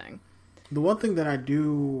sort of thing. The one thing that I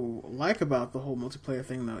do like about the whole multiplayer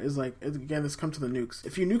thing, though, is like, again, this comes to the nukes.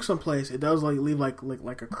 If you nuke someplace, it does like leave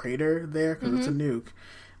like a crater there because it's a nuke.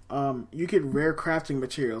 You get rare crafting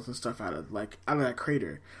materials and stuff out of that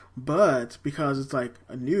crater, but because it's like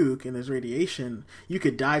a nuke and there's radiation, you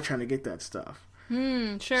could die trying to get that stuff.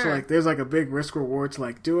 Sure. So like, there's like a big risk reward to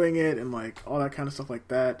like doing it and like all that kind of stuff like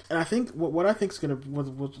that. And I think what I think is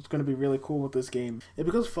what's gonna be really cool with this game is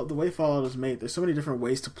because the way Fallout is made, there's so many different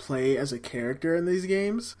ways to play as a character in these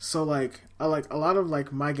games. So like, I like a lot of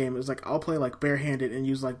like my game is like, I'll play like barehanded and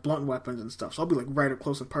use like blunt weapons and stuff. So I'll be like right up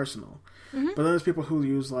close and personal. But then there's people who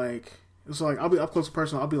use like, so like, I'll be up close and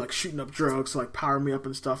personal. I'll be like shooting up drugs to like power me up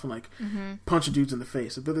and stuff, and like punching dudes in the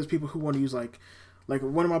face. But then there's people who want to use like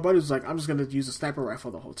one of my buddies was like, I'm just gonna use a sniper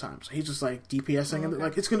rifle the whole time. So he's just like DPSing, and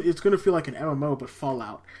like it's gonna feel like an MMO but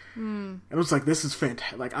Fallout. And it was like, this is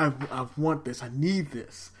fantastic. Like I want this. I need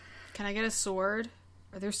this. Can I get a sword?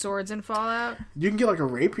 Are there swords in Fallout? You can get like a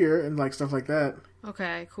rapier and like stuff like that.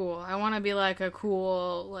 Okay, cool. I want to be like a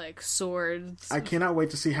cool like swords. I cannot wait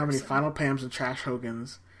to see how many Final Pams and Trash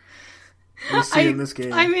Hogans we see in this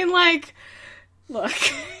game. I mean, like, look,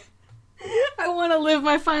 I want to live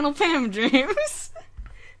my Final Pam dreams.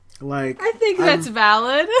 Like, I think that's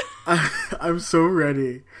valid. I'm so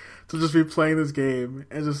ready to just be playing this game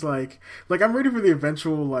and just like I'm ready for the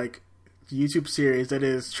eventual like YouTube series that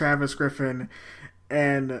is Travis, Griffin,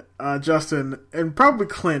 and Justin, and probably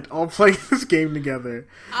Clint all playing this game together.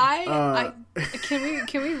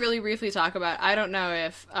 Can we really briefly talk about? I don't know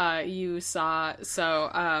if you saw. So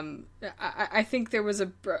I think there was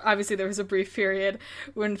obviously there was a brief period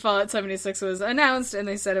when Fallout 76 was announced, and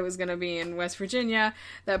they said it was going to be in West Virginia.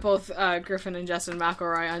 That both Griffin and Justin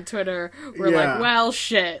McElroy on Twitter were like, "Well,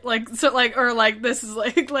 shit," like so, like or like this is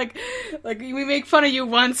like we make fun of you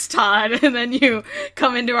once, Todd, and then you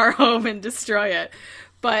come into our home and destroy it.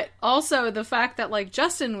 But also the fact that like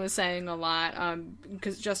Justin was saying a lot,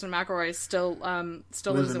 because Justin McElroy still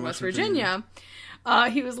lives in West Virginia.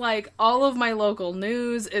 He was like, all of my local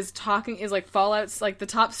news is like Fallout's, like the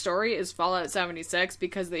top story is Fallout 76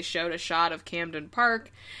 because they showed a shot of Camden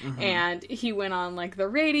Park, and he went on like the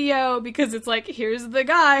radio because it's like, here's the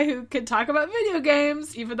guy who could talk about video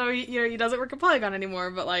games, even though he doesn't work at Polygon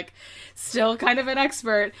anymore, but like still kind of an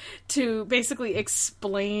expert to basically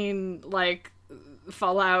explain like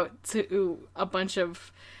Fallout to a bunch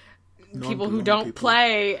of people who don't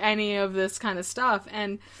play any of this kind of stuff.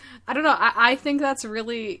 And I don't know, I think that's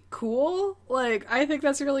really cool. Like, I think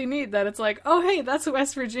that's really neat that it's like, oh, hey, that's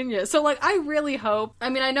West Virginia. So, like, I really hope, I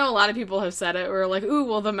mean, I know a lot of people have said it, or like, ooh,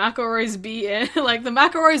 will the McElroys be in, like, the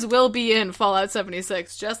McElroys will be in Fallout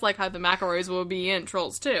 76, just like how the McElroys will be in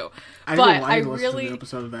Trolls 2. I really to the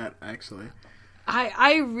episode of that, actually.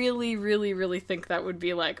 I really, really, really think that would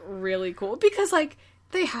be, like, really cool, because, like,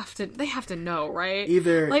 they have to know, right?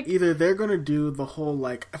 Either they're gonna do the whole,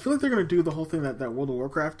 like, I feel like they're gonna do the whole thing that World of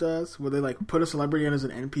Warcraft does, where they, like, put a celebrity in as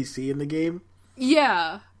an NPC in the game.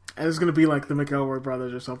 Yeah. And it's gonna be, like, the McElroy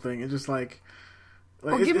brothers or something, and just, like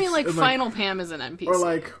or give me, like, Final Pam as an NPC.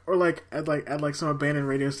 Or like, at some abandoned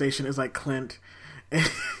radio station is, like, Clint.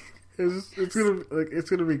 It's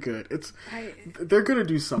gonna be good. They're gonna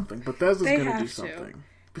do something. Bethesda's gonna do something.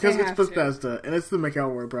 Because it's Bethesda, and it's the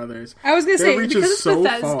McElroy brothers. I was going to say, because it's so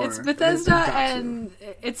Bethesda, it's Bethesda, and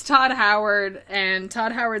it's Todd Howard, and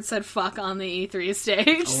Todd Howard said fuck on the E3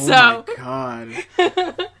 stage, Oh my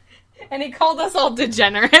god. And he called us all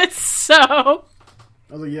degenerates, so...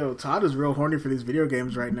 I was like, yo, Todd is real horny for these video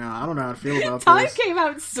games right now. I don't know how to feel about this. Todd came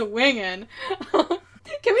out swinging.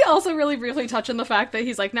 Can we also really briefly touch on the fact that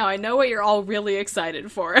he's like, now I know what you're all really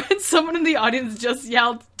excited for. And someone in the audience just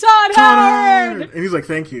yelled, Todd Howard! And he's like,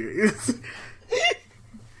 thank you.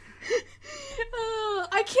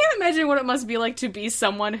 I can't imagine what it must be like to be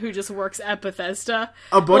someone who just works at Bethesda.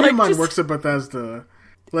 A buddy of mine works at Bethesda.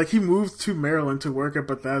 Like, he moved to Maryland to work at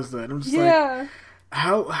Bethesda. And I'm just like,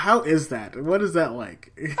 how is that? What is that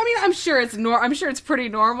like? I mean, I'm sure it's pretty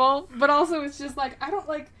normal. But also, it's just like, I don't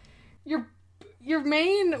like... one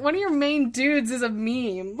of your main dudes is a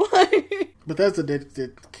meme. Bethesda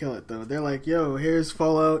did kill it, though. They're like, yo, here's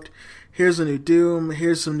Fallout, here's a new Doom,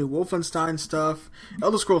 here's some new Wolfenstein stuff,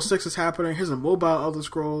 Elder Scrolls 6 is happening, here's a mobile Elder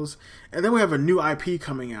Scrolls, and then we have a new IP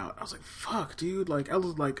coming out. I was like, fuck, dude, like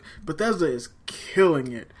Bethesda is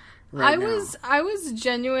killing it. I was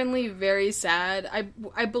genuinely very sad.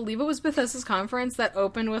 I believe it was Bethesda's conference that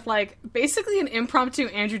opened with like basically an impromptu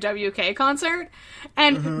Andrew WK concert,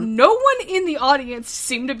 and no one in the audience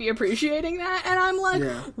seemed to be appreciating that. And I'm like,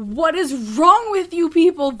 what is wrong with you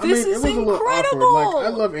people? This is incredible. Like, I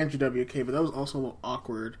love Andrew WK, but that was also a little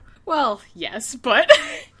awkward. Well, yes, but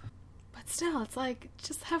still, it's like,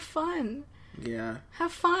 just have fun. Yeah.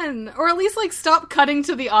 Have fun. Or at least, like, stop cutting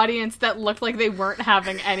to the audience that looked like they weren't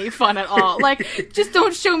having any fun at all. Like, just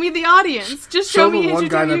don't show me the audience. Just show me the one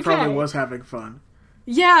guy that UK. probably was having fun.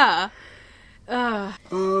 Yeah.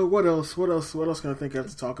 What else can I think of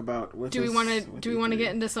to talk about with Do we want to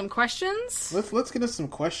get into some questions? Let's get into some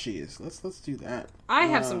questions. Let's do that. I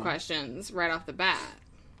have some questions right off the bat.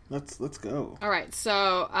 Let's go. All right,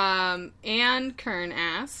 so Anne Kern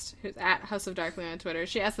asked, who's at House of Darkly on Twitter.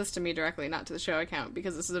 She asked this to me directly, not to the show account,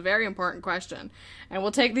 because this is a very important question, and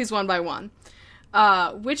we'll take these one by one.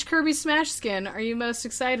 Which Kirby Smash skin are you most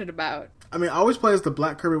excited about? I mean, I always play as the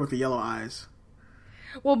black Kirby with the yellow eyes.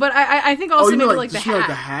 Well, but I think also maybe like the hat. Like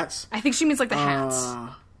the hats. I think she means like the hats.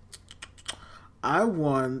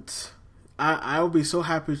 I would be so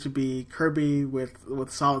happy to be Kirby with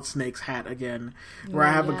Solid Snake's hat again, where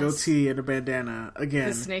I have a goatee and a bandana again.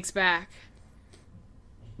 The snake's back,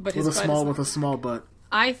 but with a small butt.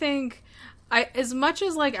 I think, as much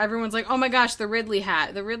as like everyone's like, oh my gosh, the Ridley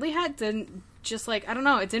hat didn't just like, I don't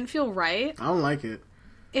know, it didn't feel right. I don't like it.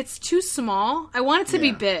 it's too small. I want it to be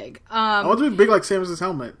Yeah. big. I want it to be big like Samus's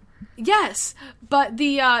helmet. Yes, but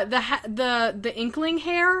the Inkling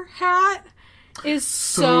hair hat is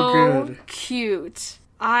so good. cute.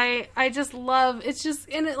 I just love it's just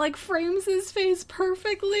and it like frames his face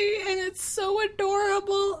perfectly and it's so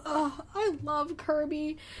adorable. Oh, I love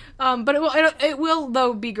Kirby. But it will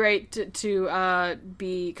though be great to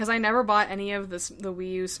be because I never bought any of the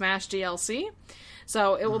Wii U Smash DLC.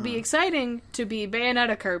 So it will be exciting to be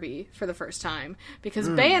Bayonetta Kirby for the first time because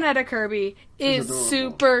Bayonetta Kirby is adorable.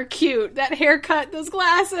 super cute. That haircut, those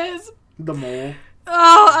glasses. The mole.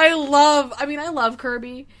 Oh, I love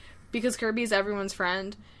Kirby because Kirby is everyone's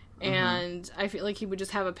friend and I feel like he would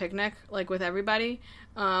just have a picnic like with everybody.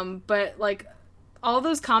 But like all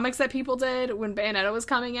those comics that people did when Bayonetta was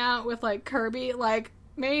coming out with like Kirby like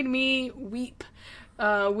made me weep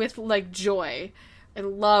with like joy. I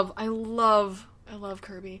love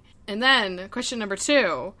Kirby. And then question number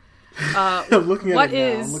 2. I'm looking at What it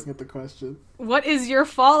now. is- I'm looking at the question. What is your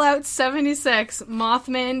Fallout 76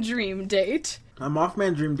 Mothman dream date? A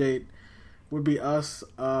Mothman dream date would be us.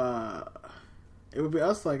 It would be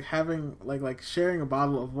us like having like sharing a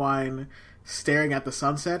bottle of wine, staring at the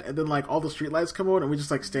sunset, and then like all the streetlights come on, and we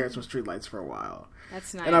just like stare at some streetlights for a while.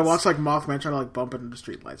 That's nice. And I watch like Mothman trying to like bump into the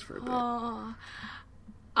streetlights for a bit. Oh,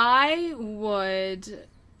 I would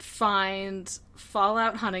find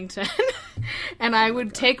Fallout Huntington and I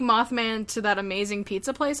would take Mothman to that amazing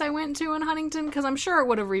pizza place I went to in Huntington because I'm sure it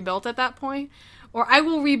would have rebuilt at that point. Or I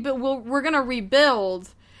will rebuild. We're going to rebuild.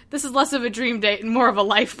 This is less of a dream date and more of a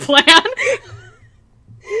life plan.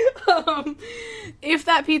 If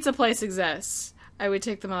that pizza place exists, I would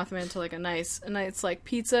take the Mothman to like a nice like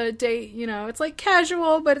pizza date. You know, it's like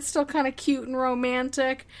casual, but it's still kind of cute and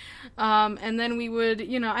romantic. And then we would,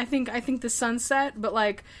 you know, I think the sunset, but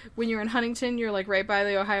like when you're in Huntington, you're like right by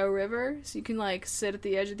the Ohio River, so you can like sit at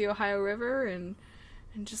the edge of the Ohio River and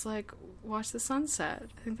just like watch the sunset.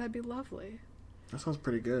 I think that'd be lovely. That sounds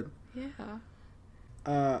pretty good. Yeah.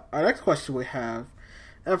 Our next question we have,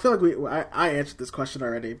 and I feel like I answered this question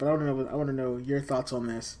already, but I want to know your thoughts on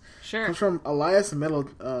this. Sure. Comes from Elias Ellis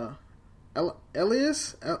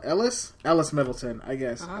Middleton, I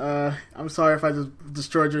guess. Uh-huh. I'm sorry if I just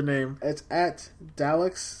destroyed your name. It's at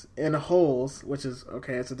Daleks in Holes, which is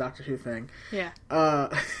okay. It's a Doctor Who thing. Yeah.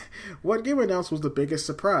 What game announced was the biggest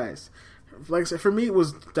surprise? Like I said, for me, it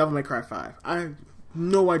was Devil May Cry 5. I had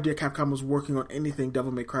no idea Capcom was working on anything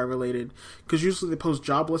Devil May Cry related, because usually they post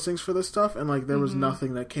job listings for this stuff, and like there was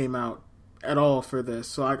nothing that came out at all for this.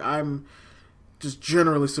 So like I'm just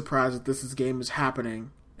generally surprised that this game is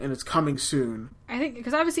happening and it's coming soon. I think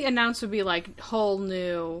because obviously announced would be like whole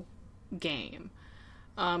new game.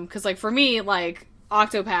 Because like for me, like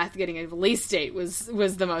Octopath getting a release date was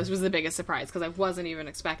the biggest surprise because I wasn't even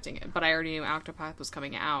expecting it, but I already knew Octopath was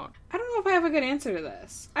coming out. I don't know if I have a good answer to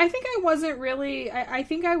this. I think I wasn't really. I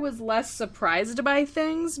think I was less surprised by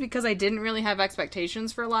things because I didn't really have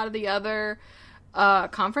expectations for a lot of the other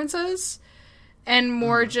conferences. And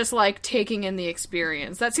more just, like, taking in the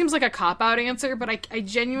experience. That seems like a cop-out answer, but I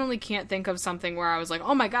genuinely can't think of something where I was like,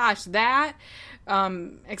 oh my gosh, that,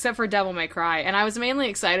 except for Devil May Cry. And I was mainly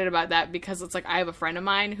excited about that because it's like, I have a friend of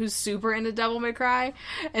mine who's super into Devil May Cry.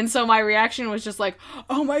 And so my reaction was just like,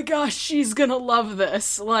 oh my gosh, she's gonna love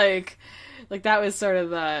this. Like that was sort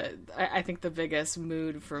of I think the biggest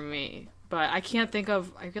mood for me. But I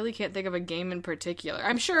really can't think of a game in particular.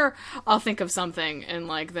 I'm sure I'll think of something in,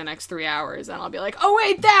 like, the next 3 hours, and I'll be like, oh,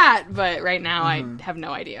 wait, that! But right now, I have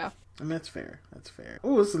no idea. And that's fair. That's fair.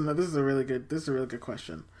 Oh, this is a really good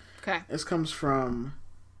question. Okay. This comes from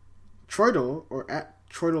Troidal, or at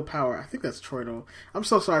Troidal Power. I think that's Troidal. I'm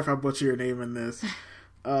so sorry if I butcher your name in this.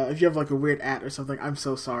 If you have, like, a weird at or something, I'm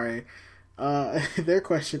so sorry. Their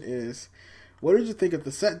question is, what did you think of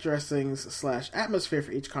the set dressings / atmosphere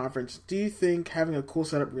for each conference? Do you think having a cool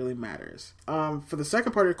setup really matters? For the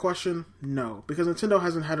second part of your question, no. Because Nintendo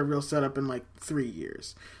hasn't had a real setup in like 3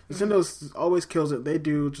 years. Nintendo always kills it. They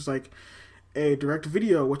do just like a direct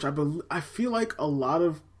video, which I feel like a lot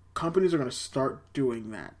of companies are going to start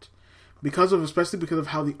doing that. Especially because of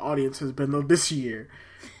how the audience has been this year.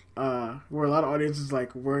 Where a lot of audiences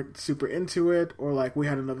like weren't super into it, or like we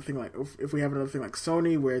had another thing like if we have another thing like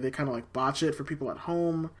Sony where they kind of like botch it for people at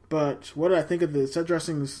home. But what did I think of the set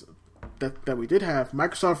dressings that we did have?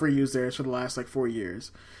 Microsoft reused theirs for the last like 4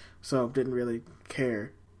 years, so didn't really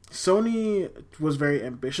care. Sony was very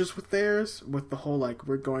ambitious with theirs, with the whole like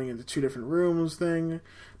we're going into 2 different rooms thing,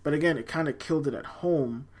 but again it kind of killed it at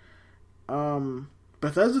home.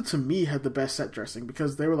 Bethesda to me had the best set dressing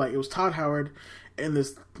because they were like, it was Todd Howard in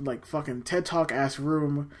this like fucking TED Talk ass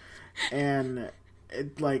room, and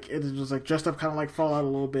it was like dressed up kind of like Fallout a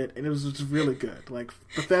little bit, and it was just really good. Like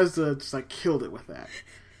Bethesda just like killed it with that.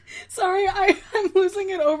 Sorry, I'm losing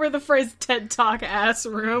it over the phrase TED Talk ass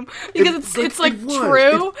room because it's like it was.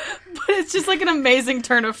 true, but it's just like an amazing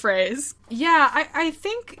turn of phrase. Yeah, I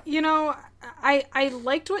think, you know, I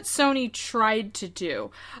liked what Sony tried to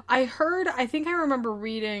do. I think I remember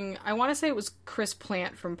reading, I want to say it was Chris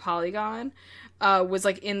Plant from Polygon, was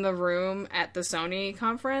like in the room at the Sony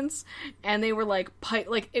conference, and they were like,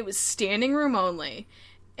 it was standing room only.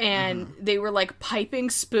 And they were like piping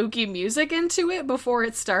spooky music into it before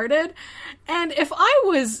it started. And if I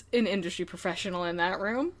was an industry professional in that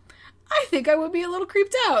room, I think I would be a little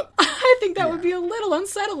creeped out. I think that would be a little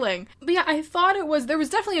unsettling. But yeah, I thought there was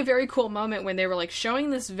definitely a very cool moment when they were like showing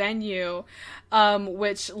this venue,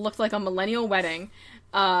 which looked like a millennial wedding.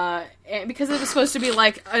 And because it was supposed to be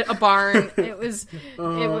like a barn, it was,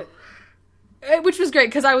 which was great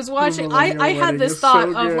because I was watching. I had this thought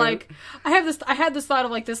of like, I had this thought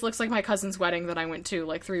of like, this looks like my cousin's wedding that I went to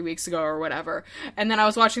like 3 weeks ago or whatever. And then I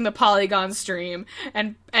was watching the Polygon stream,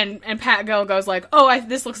 and Pat Gill goes like, "Oh,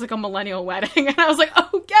 this looks like a millennial wedding," and I was like,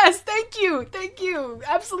 "Oh yes, thank you,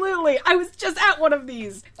 absolutely. I was just at one of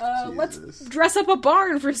these. Let's dress up a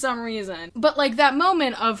barn for some reason." But like that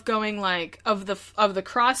moment of going like of the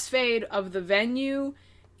crossfade of the venue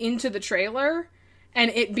into the trailer. And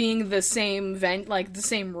it being the same the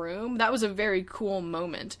same room, that was a very cool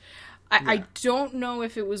moment. I don't know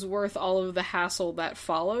if it was worth all of the hassle that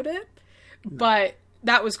followed it, but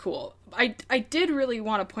that was cool. I did really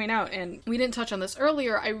want to point out, and we didn't touch on this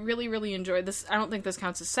earlier, I really, really enjoyed this. I don't think this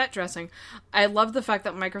counts as set dressing. I love the fact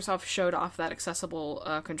that Microsoft showed off that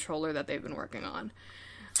accessible controller that they've been working on.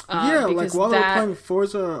 Like while they were playing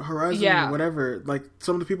Forza Horizon or whatever, like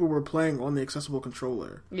some of the people were playing on the accessible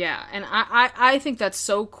controller. Yeah, and I think that's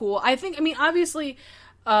so cool. Obviously,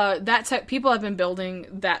 people have been building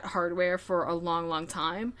that hardware for a long, long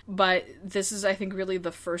time, but this is, I think, really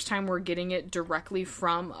the first time we're getting it directly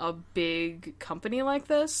from a big company like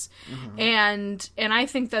this, and I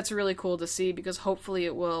think that's really cool to see because hopefully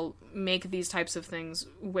it will make these types of things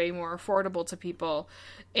way more affordable to people.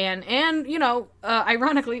 And you know,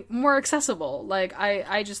 ironically, more accessible. Like,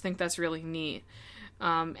 I just think that's really neat.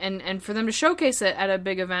 And for them to showcase it at a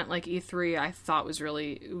big event like E3, I thought was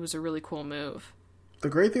a really cool move. The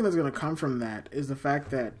great thing that's going to come from that is the fact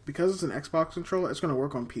that because it's an Xbox controller, it's going to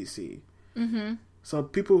work on PC. Mm-hmm. So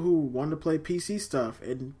people who want to play PC stuff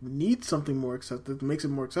and need something more that makes it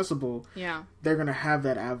more accessible, they're going to have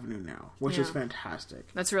that avenue now, which is fantastic.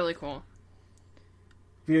 That's really cool.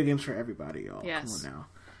 Video games for everybody, y'all. Yes. Come on now.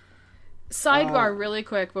 Sidebar, really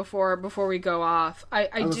quick before we go off. I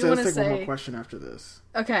do want to say one more question after this.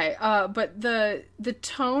 Okay, but the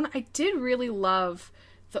tone, I did really love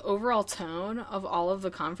the overall tone of all of the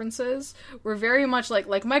conferences. Were very much like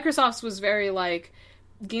Microsoft's was very like,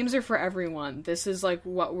 games are for everyone. This is like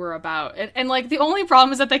what we're about. And like the only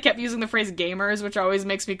problem is that they kept using the phrase gamers, which always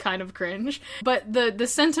makes me kind of cringe. But the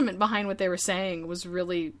sentiment behind what they were saying was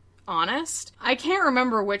really honest. I can't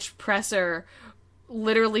remember which presser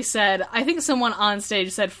literally said, I think someone on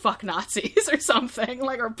stage said fuck Nazis or something,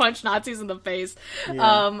 like, or punch Nazis in the face. It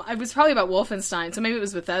was probably about Wolfenstein, so maybe it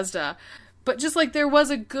was Bethesda. But just like there was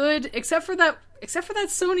a good, except for that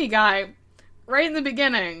Sony guy right in the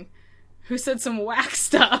beginning who said some whack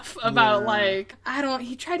stuff about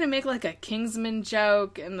he tried to make like a Kingsman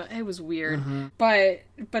joke, and it was weird. Mm-hmm.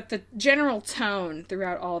 But the general tone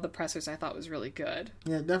throughout all the pressers I thought was really good.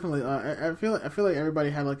 Yeah, definitely. I feel like everybody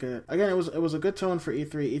had like it was a good tone for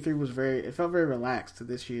E3. E3 it felt very relaxed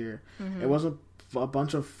this year. Mm-hmm. It wasn't a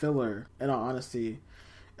bunch of filler, in all honesty.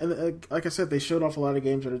 And like I said, they showed off a lot of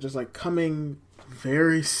games that are just like coming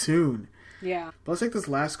very soon. Yeah. But let's take this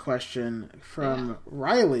last question from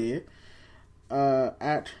Riley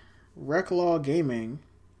at Reclaw Gaming,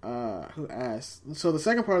 who asked. So the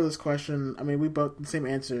second part of this question, I mean, we both the same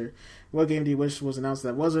answer. What game do you wish was announced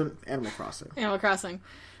that wasn't Animal Crossing? Animal Crossing.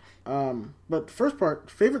 But first part,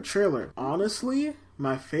 favorite trailer. Honestly,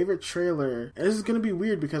 my favorite trailer, and this is going to be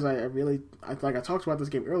weird because I talked about this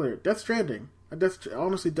game earlier, Death Stranding.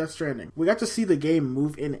 Death Stranding. We got to see the game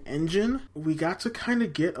move in engine. We got to kind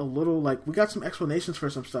of get a little, like, we got some explanations for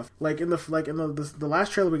some stuff. Like in the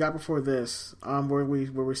last trailer we got before this, where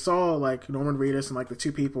we saw like Norman Reedus and like the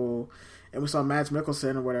two people, and we saw Mads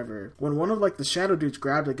Mikkelsen or whatever. When one of like the shadow dudes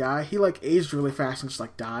grabbed a guy, he like aged really fast and just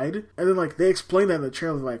like died. And then like they explained that in the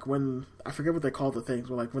trailer, like when I forget what they called the things,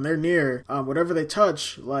 but like when they're near, whatever they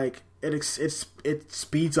touch, like it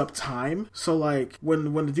speeds up time. So like when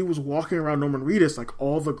the dude was walking around Norman Reedus, like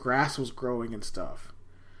all the grass was growing and stuff.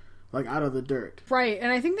 like out of the dirt. Right,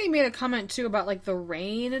 and I think they made a comment too about like the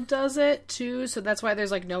rain does it too, so that's why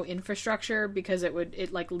there's like no infrastructure, because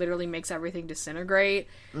it like literally makes everything disintegrate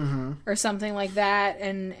or something like that.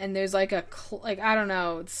 And there's like like I don't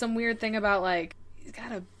know, it's some weird thing about like he's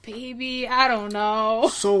got a baby. I don't know.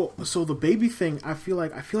 So the baby thing, I feel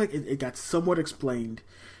like it got somewhat explained,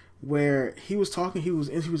 where he was talking. He was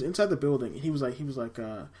inside the building, and he was like,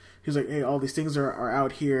 hey, all these things are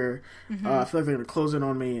out here. I feel like they're gonna close in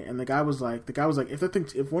on me. And the guy was like,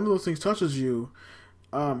 if one of those things touches you,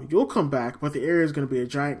 you'll come back, but the area is gonna be a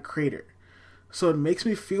giant crater. So it makes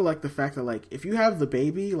me feel like the fact that like if you have the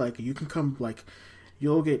baby, like you can come, like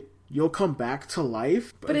you'll come back to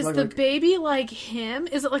life. But is the baby like him?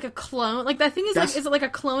 Is it like a clone? Like that thing is like, is it like a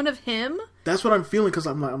clone of him? That's what I'm feeling, because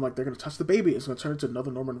I'm like they're gonna touch the baby. It's gonna turn into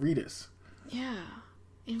another Norman Reedus. Yeah.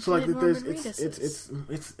 Infinite So like Norman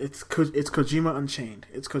it's Kojima Unchained.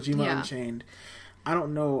 It's Kojima Unchained. I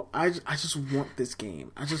don't know. I just want this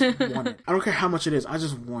game. I just want it. I don't care how much it is. I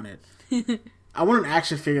just want it. I want an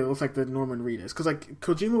action figure that looks like the Norman Reedus, because like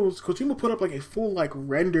Kojima put up like a full like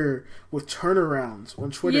render with turnarounds on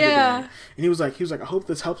Twitter today, and he was like, I hope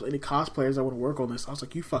this helps any cosplayers that want to work on this. I was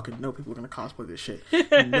like, you fucking know people are gonna cosplay this shit.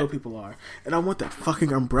 You know people are, and I want that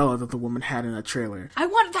fucking umbrella that the woman had in that trailer. I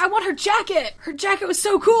want her jacket. Her jacket was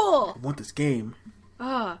so cool. I want this game.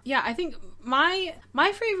 Yeah, I think my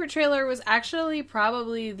favorite trailer was actually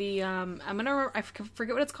probably the I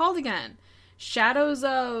forget what it's called again. Shadows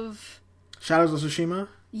of Tsushima?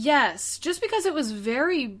 Yes, just because it was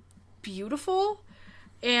very beautiful,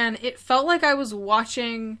 and it felt like I was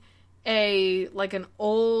watching an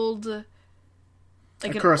old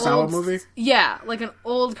Kurosawa movie? Yeah, like an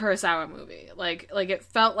old Kurosawa movie. Like it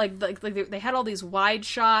felt like they had all these wide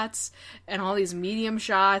shots and all these medium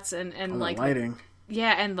shots and like lighting.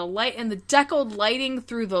 Yeah, and the light and the deckled lighting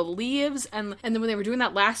through the leaves, and then when they were doing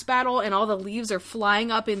that last battle and all the leaves are flying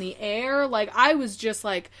up in the air, like I was just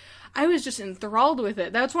enthralled with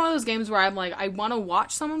it. That's one of those games where I'm like, I want to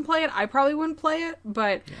watch someone play it. I probably wouldn't play it,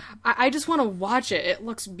 but I just want to watch it. It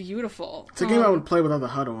looks beautiful. It's a game I would play without the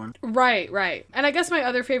HUD on. Right. And I guess my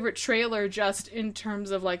other favorite trailer, just in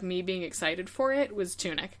terms of like me being excited for it, was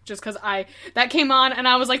Tunic. Just because that came on and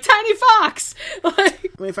I was like, Tiny Fox! Like,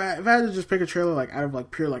 I mean, if I had to just pick a trailer like out of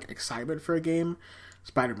like pure like excitement for a game,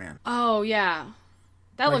 Spider-Man. Oh yeah.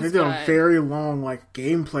 That looks good. They did a very long like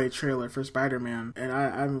gameplay trailer for Spider-Man, and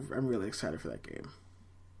I'm really excited for that game.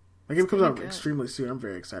 The game comes out extremely soon. I'm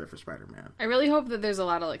very excited for Spider-Man. I really hope that there's a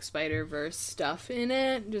lot of like Spider-Verse stuff in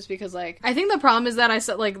it, just because like I think the problem is that I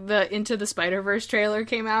said like the Into the Spider-Verse trailer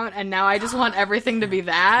came out, and now I just want everything to be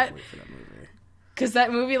that. Because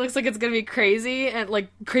that movie looks like it's gonna be crazy and like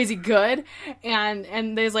crazy good,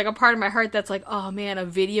 and there's like a part of my heart that's like, oh man, a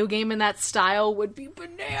video game in that style would be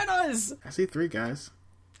bananas. I see 3 guys.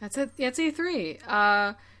 That's it. It's E3.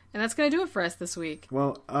 And that's going to do it for us this week.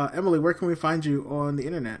 Well, Emily, where can we find you on the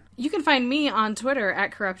internet? You can find me on Twitter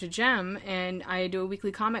at CorruptedGem, and I do a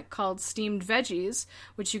weekly comic called Steamed Veggies,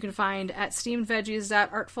 which you can find at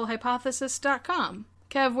steamedveggies.artfulhypothesis.com.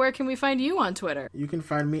 Kev, where can we find you on Twitter? You can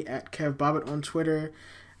find me at Kev Bobbitt on Twitter.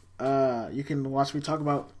 You can watch me talk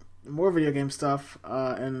about more video game stuff,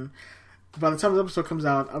 and by the time this episode comes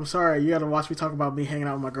out, I'm sorry, you gotta watch me talk about me hanging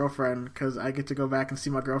out with my girlfriend, because I get to go back and see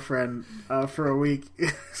my girlfriend for a week.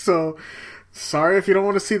 So, sorry if you don't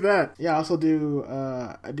want to see that. Yeah, I also do,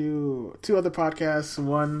 I do 2 other podcasts.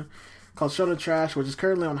 One called Shonen Trash, which is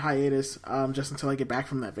currently on hiatus, just until I get back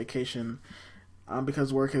from that vacation.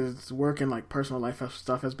 Because work and like personal life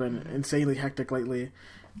stuff has been insanely hectic lately.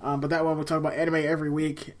 But that one, we'll talk about anime every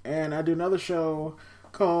week. And I do another show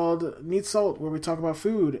called Need Salt, where we talk about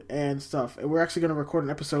food and stuff. And we're actually going to record an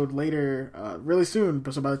episode later, really soon.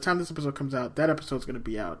 So by the time this episode comes out, that episode's going to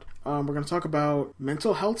be out. We're going to talk about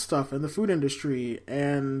mental health stuff in the food industry,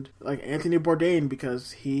 and like Anthony Bourdain,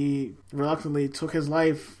 because he reluctantly took his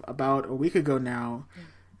life about a week ago now.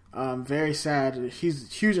 Very sad. He's a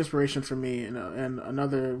huge inspiration for me, and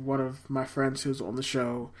another one of my friends who's on the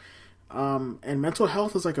show. And mental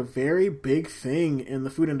health is like a very big thing in the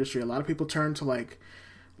food industry. A lot of people turn to like,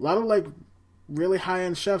 a lot of like really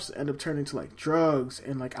high-end chefs end up turning to like drugs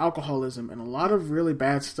and like alcoholism and a lot of really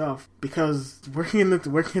bad stuff, because working in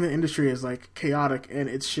the industry is like chaotic and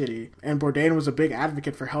it's shitty. And Bourdain was a big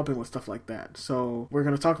advocate for helping with stuff like that. So we're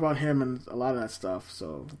going to talk about him and a lot of that stuff.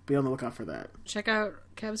 So be on the lookout for that. Check out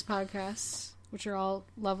Kev's podcasts, which are all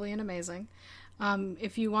lovely and amazing.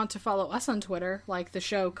 If you want to follow us on Twitter, like the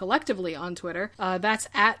show collectively on Twitter, that's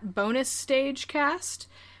at Bonus Stagecast.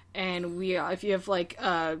 And we, if you have like,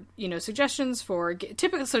 suggestions for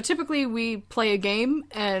typically we play a game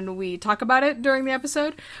and we talk about it during the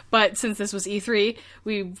episode. But since this was E3,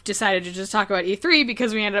 we decided to just talk about E3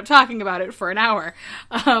 because we ended up talking about it for an hour.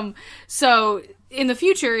 So in the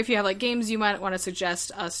future, if you have like games you might want to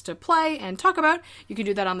suggest us to play and talk about, you could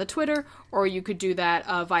do that on the Twitter, or you could do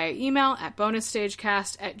that via email at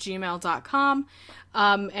bonusstagecast@gmail.com.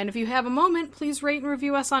 And if you have a moment, please rate and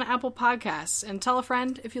review us on Apple Podcasts, and tell a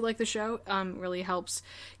friend if you like the show. Really helps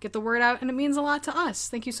get the word out, and it means a lot to us.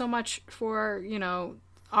 Thank you so much for,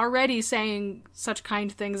 already saying such kind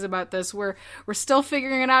things about this. We're still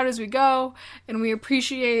figuring it out as we go, and we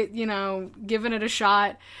appreciate, giving it a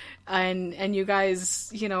shot, and you guys,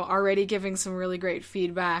 already giving some really great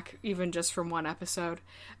feedback, even just from one episode.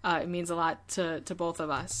 It means a lot to both of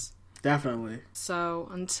us. Definitely. So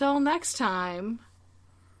until next time,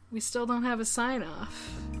 we still don't have a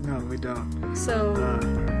sign-off. No, we don't. So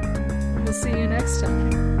we'll see you next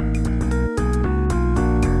time.